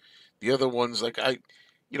episode. The other ones, like I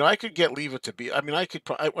could get Leave It to Be. I mean, I could.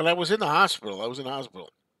 When I was in the hospital, I was in the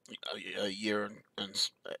hospital a year and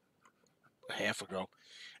a half ago,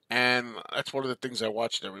 and that's one of the things I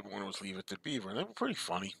watched every morning was Leave It to Beaver, and they were pretty Mm.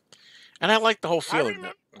 funny. And I like the whole I feeling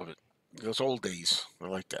that remember. of it. Those old days, I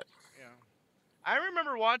like that. Yeah. I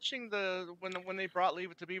remember watching when they brought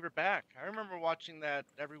Leave It to Beaver back. I remember watching that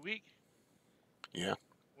every week Yeah,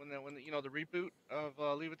 when the reboot of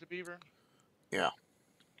Leave It to Beaver. yeah.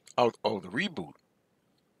 Oh, the reboot.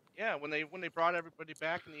 Yeah, when they brought everybody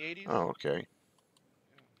back in the 80s. Oh, okay.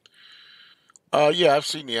 Yeah. Yeah, I've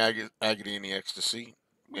seen the Agony and the Ecstasy.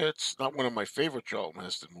 Yeah, it's not one of my favorite Charlton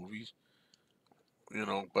Heston movies,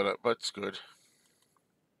 but it's good.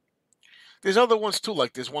 There's other ones too,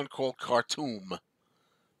 like there's one called Khartoum.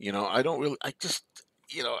 I don't really, I just,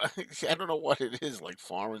 I don't know what it is, like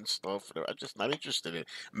foreign stuff. I'm just not interested in it.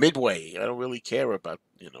 Midway, I don't really care about.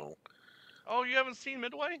 Oh, you haven't seen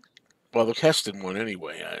Midway? Well, the Heston one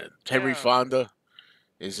anyway. Henry Yeah. Fonda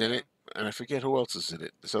is in Yeah. it, and I forget who else is in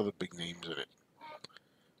it. There's other big names in it.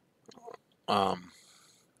 Um,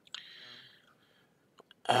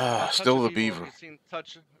 Yeah. What about Touch Still of the Evil? Have Beaver. you seen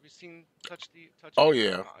Touch? Have you seen Touch of Oh Evil?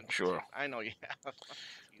 yeah, Oh, sure. jeez, I know you have. I'm just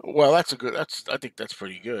teasing. Well, that's a good. I think that's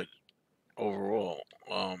pretty Yeah. good overall.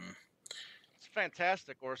 It's a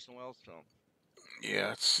fantastic Orson Welles film.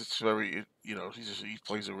 Yeah, it's very. He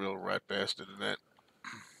plays a real rat bastard in that.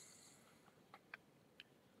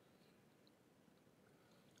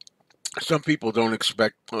 Some people don't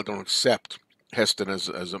expect or don't accept Heston as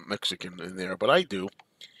a Mexican in there, but I do.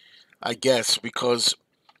 I guess because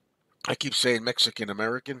I keep saying Mexican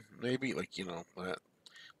American, maybe like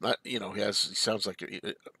not he sounds like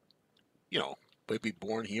you know maybe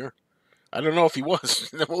born here. I don't know if he was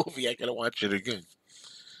in the movie. I gotta watch it again.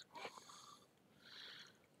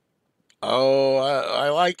 Oh, I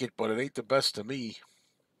like it, but it ain't the best to me.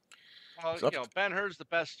 Well, It's up. Ben Hur's the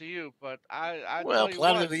best to you, but I Well, tell you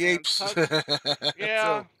Planet of what, the man, Apes. Touch. So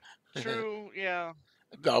Yeah, true. Yeah,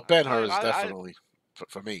 no, I Ben tell Hur you, is definitely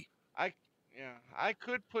for me. I, yeah, I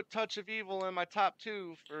could put Touch of Evil in my top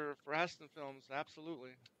two for Heston films.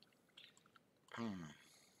 Absolutely. Hmm.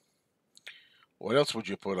 What else would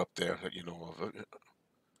you put up there that you know of?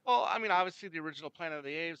 Well, I mean, obviously the original Planet of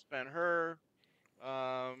the Apes, Ben Hur,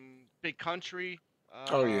 Big Country.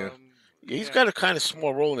 Oh yeah. Um, Yeah, he's yeah, got a kind of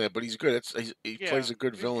small role in there, but he's good. He yeah, plays a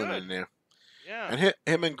good he's villain good. in there, Yeah, and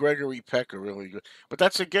him and Gregory Peck are really good. But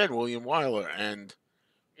that's again William Wyler, and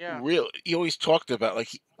yeah. real. He always talked about like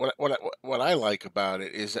what I like about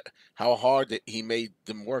it is how hard that he made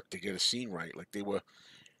them work to get a scene right. Like they were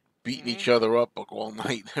beating each Mhm. other up like, all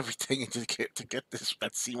night and everything, and to get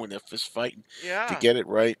that scene when they're fist fighting to Yeah. get it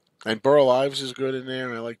right. And Burl Ives is good in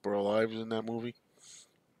there. I like Burl Ives in that movie.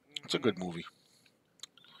 It's a good Mhm. movie.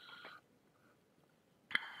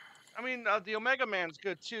 I mean, the Omega Man's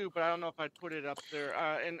good too, but I don't know if I'd put it up there.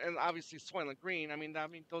 And obviously Soylent Green. I mean,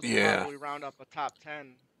 those Yeah. probably round up a top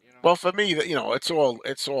 10. You know. Well, for me,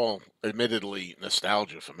 it's all admittedly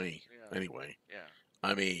nostalgia for me. Yeah. Anyway, Yeah.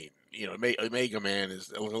 I mean, Omega Man is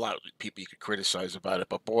a lot of people you could criticize about it,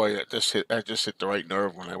 but boy, that just hit the right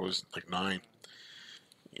nerve when I was like 9.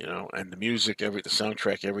 And the music, the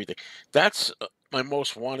soundtrack, everything. That's my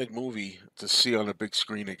most wanted movie to see on a big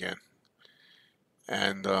screen again.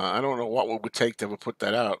 And I don't know what it would take to ever put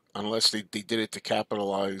that out unless they did it to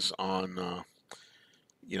capitalize on,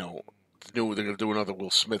 you know, knew they're going to do another Will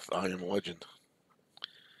Smith I Am Legend.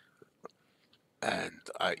 And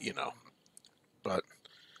but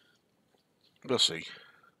we'll see.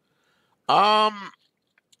 Um,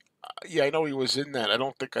 yeah, I know he was in that. I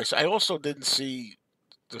don't think I saw. I also didn't see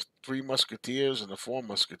the Three Musketeers and the Four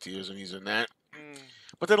Musketeers, and he's in that. Mm,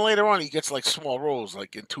 But then later on, he gets like small roles.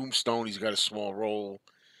 Like in Tombstone, he's got a small role.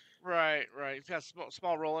 right, right. He's got a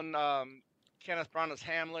small role in Kenneth Branagh's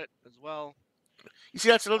Hamlet as well. You see,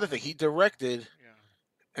 that's another thing. Um, He directed yeah.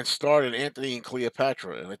 and starred in Anthony and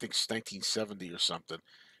Cleopatra, and I think it's 1970 or something.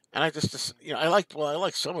 And I just, Mm, I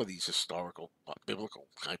like some of these historical, biblical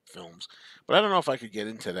type films, but I don't know if I could get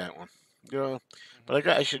into that one. You know, but hmm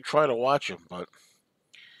I should try to watch them. But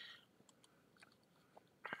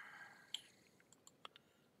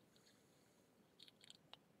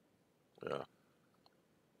yeah,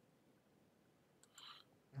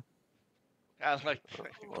 I like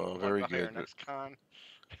people talk very about your good. next con.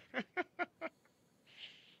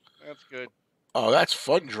 That's good. Oh, that's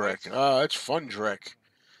Fun Drek. That's Oh, that's Fun Drek.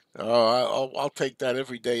 Oh, I'll take that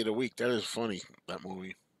every day of the week. That is funny. That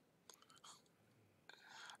movie.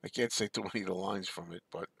 I can't say too many of the lines from it,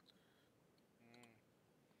 but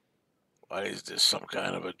what is this? Some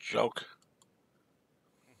kind of a joke?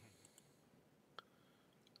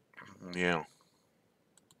 Yeah.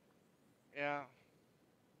 yeah.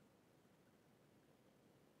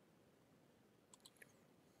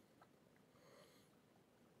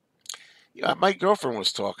 Yeah, my girlfriend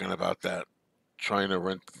was talking about that, trying to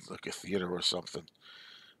rent like a theater or something.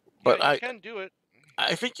 Yeah, But you can do it.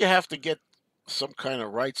 I think you have to get some kind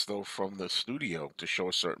of rights though from the studio to show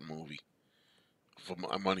a certain movie for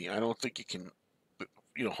money. I don't think you can,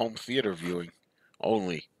 home theater viewing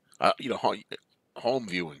only. Home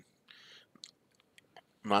viewing,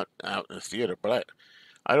 not out in the theater. But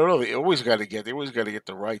I don't know. They always got to get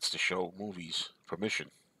the rights to show movies, permission,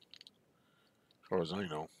 as far as I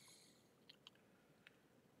know.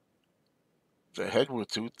 The Head with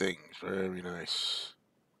Two Things, very nice.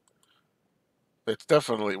 It's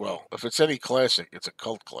definitely, well, if it's any classic, it's a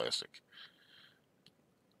cult classic.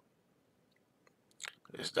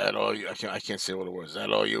 Is that all you? I can't say what it was. Is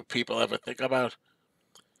that all you people ever think about?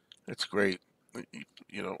 It's great.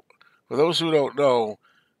 You know, for those who don't know,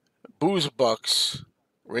 Booze Bucks,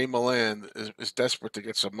 Ray Milland is desperate to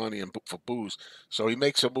get some money for booze, so he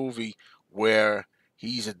makes a movie where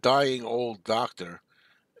he's a dying old doctor,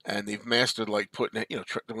 and they've mastered like putting,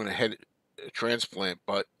 doing a head transplant,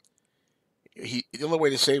 but the only way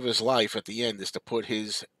to save his life at the end is to put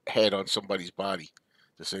his head on somebody's body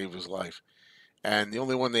to save his life. And the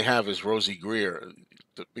only one they have is Rosie Greer,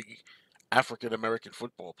 the big African American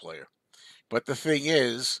football player. But the thing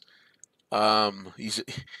is, he's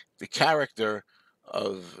the character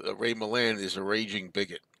of Ray Milland is a raging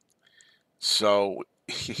bigot. So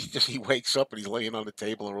he wakes up and he's laying on the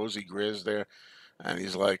table and Rosie Greer's there and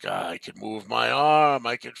he's like, I can move my arm,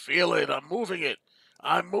 I can feel it, I'm moving it,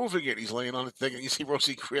 I'm moving it. He's laying on the thing and you see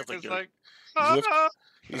Rosie Greer like It's like, he's oh lift no.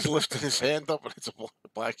 he's lifting his hand up and it's a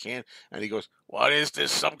black hand and he goes, "What is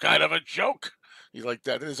this? Some kind of a joke?" He's like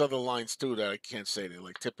that. There's other lines too that I can't say. They're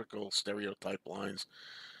like typical stereotype lines.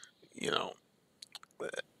 You know,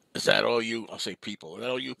 is that all you? I'll say people. Is that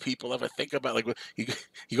all you people ever think about? Like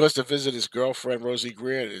he goes to visit his girlfriend Rosie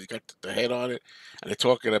Greer. And he's got the head on it, and they're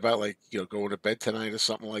talking about like going to bed tonight or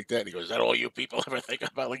something like that. And he goes, "Is that all you people ever think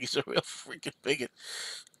about?" Like he's a real freaking bigot.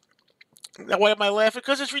 Now, why am I laughing?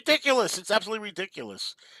 Because it's ridiculous. It's absolutely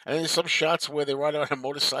ridiculous. And there's some shots where they ride on a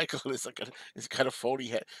motorcycle. And it's kind of phony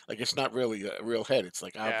head. Like it's not really a real head. It's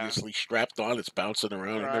like Yeah. obviously strapped on. It's bouncing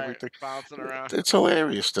around and Right. everything. Bouncing around. It's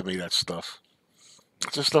hilarious to me, that stuff.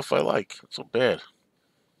 It's the stuff I like. It's so bad.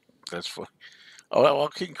 That's fun. Oh well,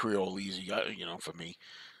 King Creole easy. For me,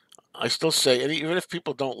 I still say, and even if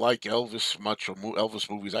people don't like Elvis much or Elvis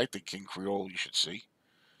movies, I think King Creole you should see.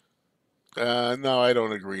 No, I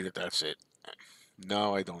don't agree that that's it.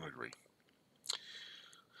 No, I don't agree.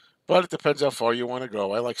 But it depends how far you want to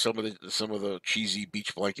go. I like some of the cheesy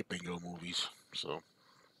beach blanket bingo movies. So,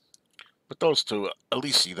 but those two, at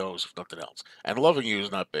least see those if nothing else. And Loving You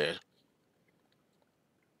is not bad.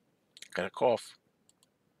 Got a cough.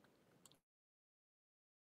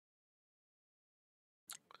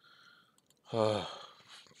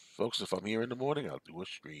 Folks, if I'm here in the morning, I'll do a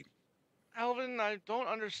stream. Alvin, I don't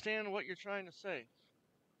understand what you're trying to say.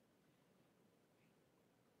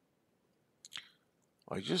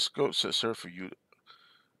 I just go sir for you.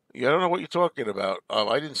 Yeah, I don't know what you're talking about.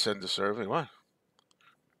 I didn't send the survey. What?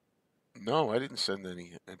 No, I didn't send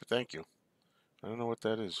any. Thank you. I don't know what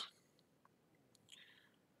that is.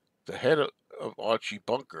 the head of Archie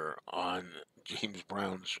Bunker on James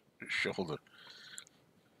Brown's shoulder.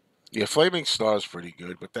 Yeah, Flaming Star's pretty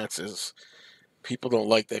good, but that's his. People don't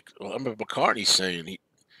like that. Well, I remember McCartney saying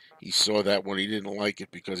he saw that one, he didn't like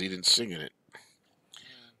it because he didn't sing in it.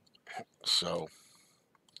 Mm. So,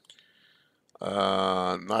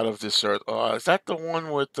 not of this earth. Is that the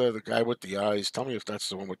one with the guy with the eyes? Tell me if that's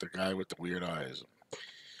the one with the guy with the weird eyes.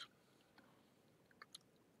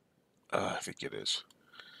 I think it is.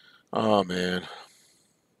 Oh man,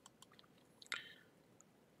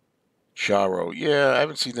 Charo. Yeah, I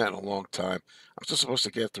haven't seen that in a long time. I'm still supposed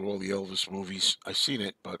to get through all the Elvis movies. I've seen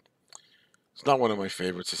it, but it's not one of my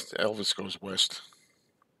favorites. It's Elvis Goes West.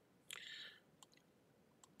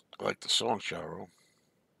 I like the song Charo.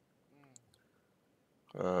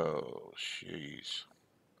 Mm. Oh, jeez.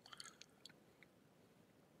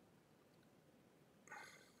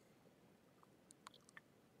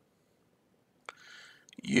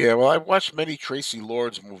 Yeah, well, I watched many Tracy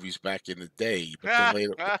Lords movies back in the day,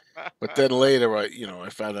 but then later, I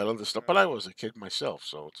found out other stuff. But I was a kid myself,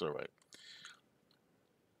 so it's all right.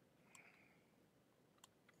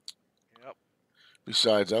 Yep.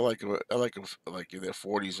 Besides, I like them like in their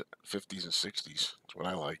 40s, 50s, and 60s. That's what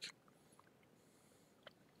I like.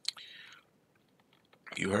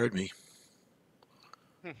 You heard me.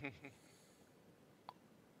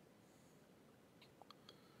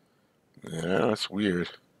 Yeah, that's weird.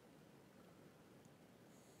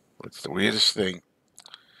 It's the weirdest thing.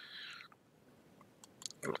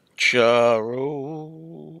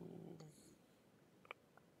 Charo.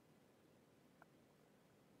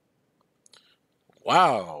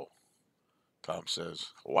 Wow, Tom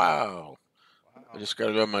says. Wow. I Wow. just got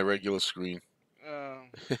it on my regular screen. Uh,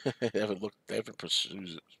 I haven't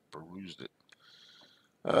perused it.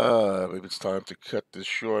 Maybe it's time to cut this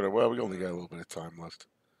shorter. Well, we only got a little bit of time left.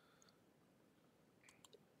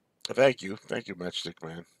 Thank you, Matchstick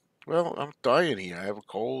Man. Well, I'm dying here. I have a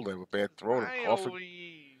cold. I have a bad throat. I'm coughing.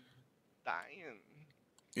 Mayo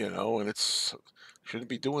dying. And it's shouldn't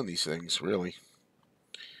be doing these things really.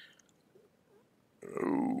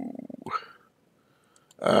 Ooh.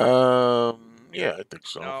 Yeah, I think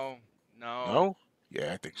so. No, no, No?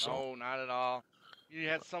 Yeah, I think so. no, not at all. You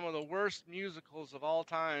had some of the worst musicals of all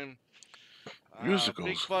time. Big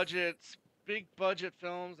Musicals. budgets, big budget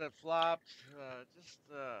films that flopped. Just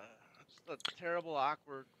a terrible,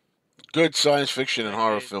 awkward Good science fiction and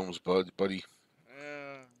horror decade. films, buddy.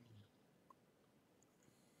 Uh,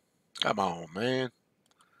 Come on, man.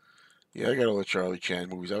 Yeah, I got all the Charlie Chan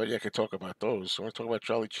movies. I could talk about those. So I want to talk about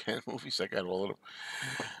Charlie Chan movies. I got all of them.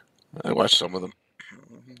 I watched some of them.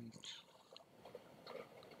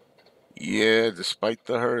 Yeah, despite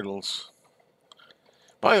the hurdles.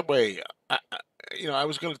 By the way, I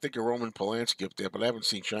was going to think of Roman Polanski up there, but I haven't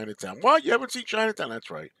seen Chinatown. What? You haven't seen Chinatown?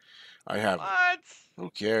 That's right. I haven't. what? Who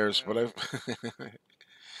cares? Yeah. But I've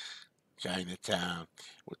Chinatown.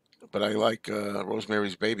 But I like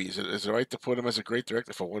Rosemary's Baby. Is it right to put him as a great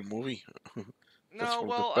director for one movie? That's No,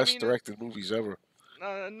 one of the well, I best mean, directed movies ever.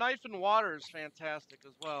 Knife and Water is fantastic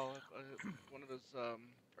as well. One of his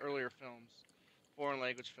earlier films, foreign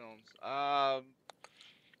language films.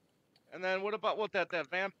 And then what that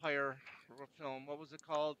vampire film? What was it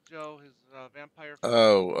called, Joe? His vampire film.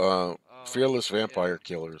 Oh, Fearless Yeah, Vampire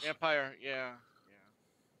Killers. vampire. Yeah,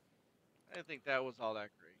 yeah. I didn't think that was all that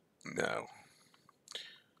great. No.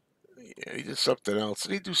 Yeah, he did something else.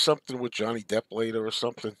 Did he do something with Johnny Depp later or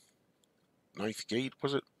something? Ninth Gate,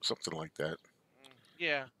 was it? Something like that.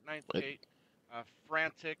 Yeah, Ninth But, Gate.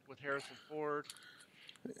 Frantic with Harrison Ford.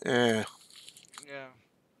 eh, Yeah,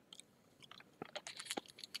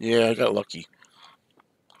 yeah, I got lucky.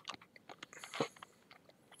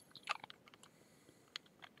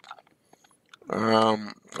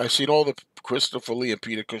 I've seen all the Christopher Lee and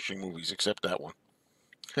Peter Cushing movies except that one.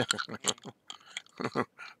 mm.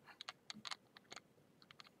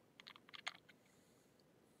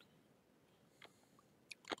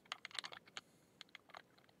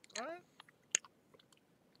 What?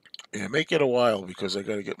 Yeah, make it a while because I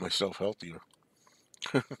got to get myself healthier.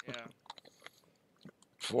 Yeah,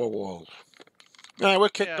 Four walls. Nah, we're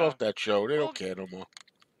kicked yeah. off that show. They don't Well, care no more.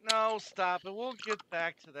 no, stop it. We'll get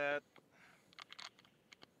back to that.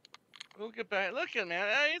 We'll get back. Look at man,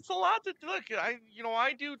 it's a lot to look.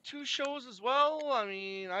 I do two shows as well. I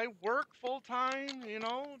mean, I work full time.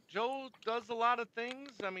 Joe does a lot of things.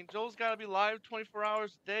 I mean, Joe's got to be live 24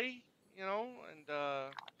 hours a day. And I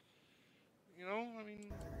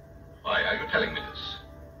mean, Why are you telling me this?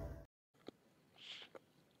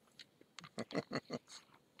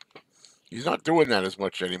 He's not doing that as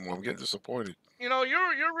much anymore. I'm getting disappointed.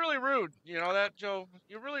 you're really rude. You know that, Joe.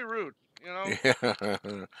 You're really rude. You know?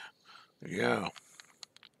 Yeah. Yeah.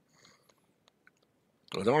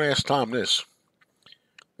 Well, don't ask Tom this.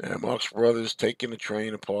 Marx Brothers taking the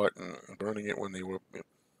train apart and burning it when they were.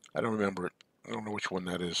 I don't remember it. I don't know which one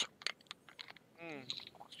that is. Mm,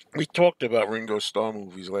 We talked about Ringo Starr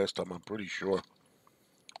movies last time. I'm pretty sure.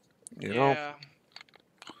 You know, yeah. Yeah.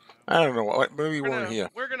 I don't know. Maybe you We're weren't gonna here,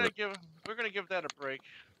 we're gonna but give we're gonna give that a break.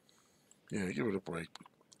 yeah, give it a break.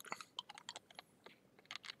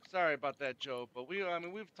 Sorry about that, Joe, but we've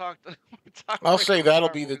talked we talked I'll say Ringo Starr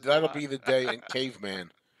movies a that'll lot. be the day, and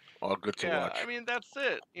Caveman are good to Yeah, I watch. mean that's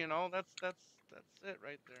it. You know, that's it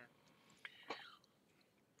right there.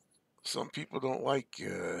 Some people don't like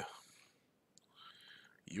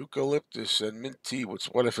eucalyptus and mint tea.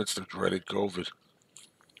 What if it's the dreaded COVID?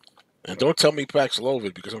 And don't tell me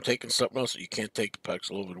Paxlovid because I'm taking something else that you can't take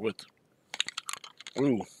Paxlovid with.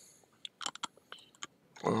 Ooh,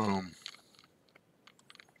 um,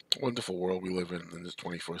 wonderful world we live in this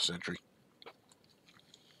 21st century.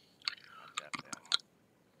 Not that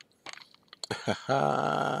Ha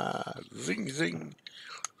ha! Zing zing.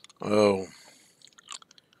 Oh,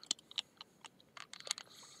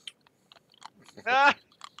 bad.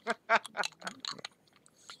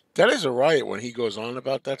 that is a riot when he goes on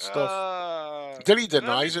about that stuff. Then he Let me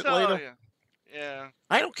denies it tell later. you. Yeah.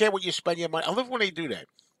 I don't care what you spend your money. I love when they do that.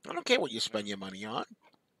 I don't care what you Yeah. spend your money on.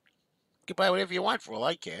 You can buy whatever you want for all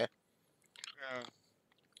I care. Yeah.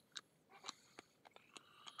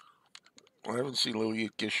 I haven't seen Lily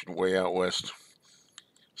Gish way out west.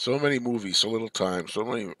 So many movies, so little time. So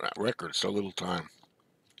many records, so little time.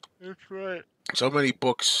 That's right. So many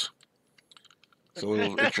books, so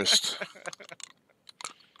little interest.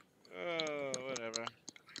 Oh, whatever.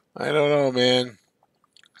 I don't know, man.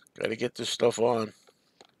 Got to get this stuff on.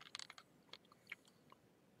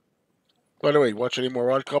 By the way, watch any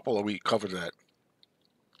more Odd Couple, or we covered that?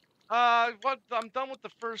 What? I'm done with the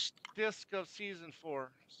first disc of season 4,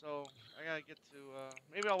 so I gotta get to.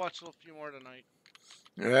 Maybe I'll watch a few more tonight.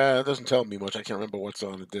 Yeah, it doesn't tell me much. I can't remember what's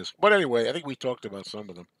on the disc. But anyway, I think we talked about some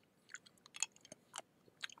of them.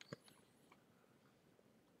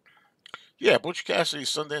 Yeah, Butch Cassidy's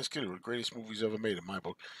Sundance Kid, one of the greatest movies ever made in my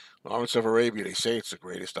book. Lawrence of Arabia, they say it's the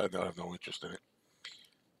greatest. I don't have no interest in it. Yeah.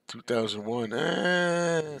 2001,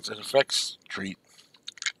 it's an effects treat.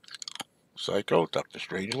 Psycho, Doctor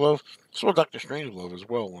Strangelove. Saw Doctor Strangelove as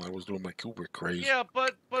well when I was doing my Kubrick craze. Yeah,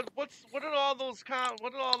 but what did all those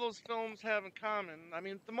what did all those films have in common? I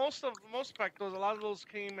mean, the most part, those a lot of those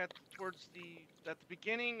came towards the at the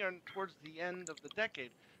beginning and towards the end of the decade.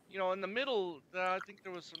 You know, in the middle, I think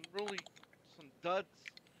there was some duds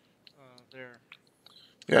there.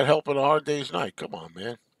 You had Help in a Hard Day's Night. Come on,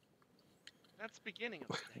 man. That's beginning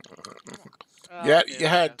of the decade. Come on. Yeah, Okay, you I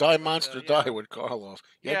had guess, Die but Monster Die yeah, with Karloff.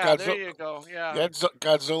 You had yeah. There Godzilla. you go. You Yeah. had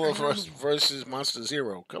Godzilla versus Monster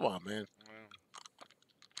Zero. Come on, man. Well,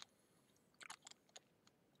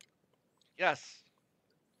 yes,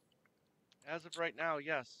 as of right now,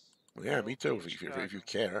 yes. Yeah, me Hail to too. the If you Chicago.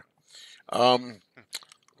 care. Um,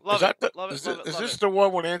 Love it, love it, is love it, love this it. the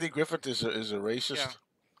one when Andy Griffith is a Yeah. racist?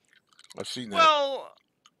 I've seen that. Well,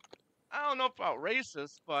 I don't know about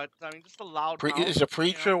racist, but I mean, just a loudmouth, Is a you know.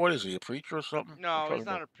 preacher? What is he? A preacher or something? I'm No, trying he's to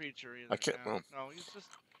not remember. a preacher I either. can't. Yeah, Oh, no, he's just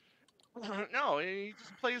no. He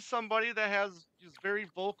just plays somebody that is very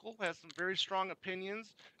vocal, has some very strong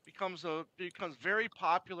opinions, becomes very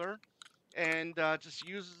popular, and just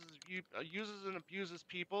uses and abuses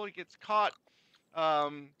people. He gets caught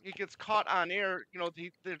on air. You know,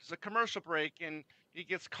 there's a commercial break, and he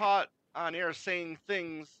gets caught on air saying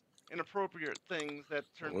inappropriate things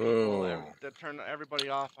whoa, that turn everybody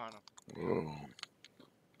off on him. whoa.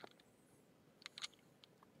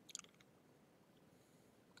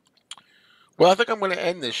 Well, I think I'm going to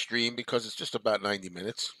end this stream because it's just about 90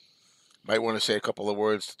 minutes. Might want to say a couple of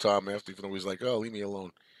words to Tom after, even though he's like, "Oh, leave me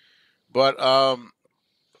alone." But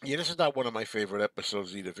yeah, this is not one of my favorite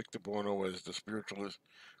episodes either. Victor Bono as the spiritualist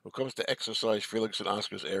who comes to exercise Felix and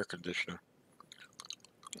Oscar's air conditioner.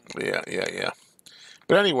 Yeah, yeah, yeah.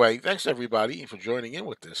 But anyway, thanks everybody for joining in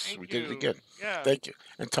with this. We Thank did it you. again. Yeah. Thank you.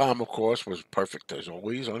 And Tom, of course, was perfect as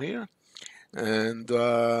always on here. And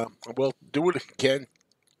we'll do it again.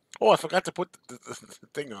 Oh, I forgot to put the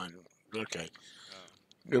thing on. Okay, Uh,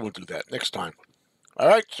 we will do that next time. All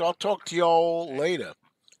right, so I'll talk to y'all okay. later.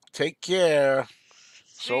 Take care.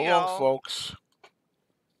 So See long, y'all. folks.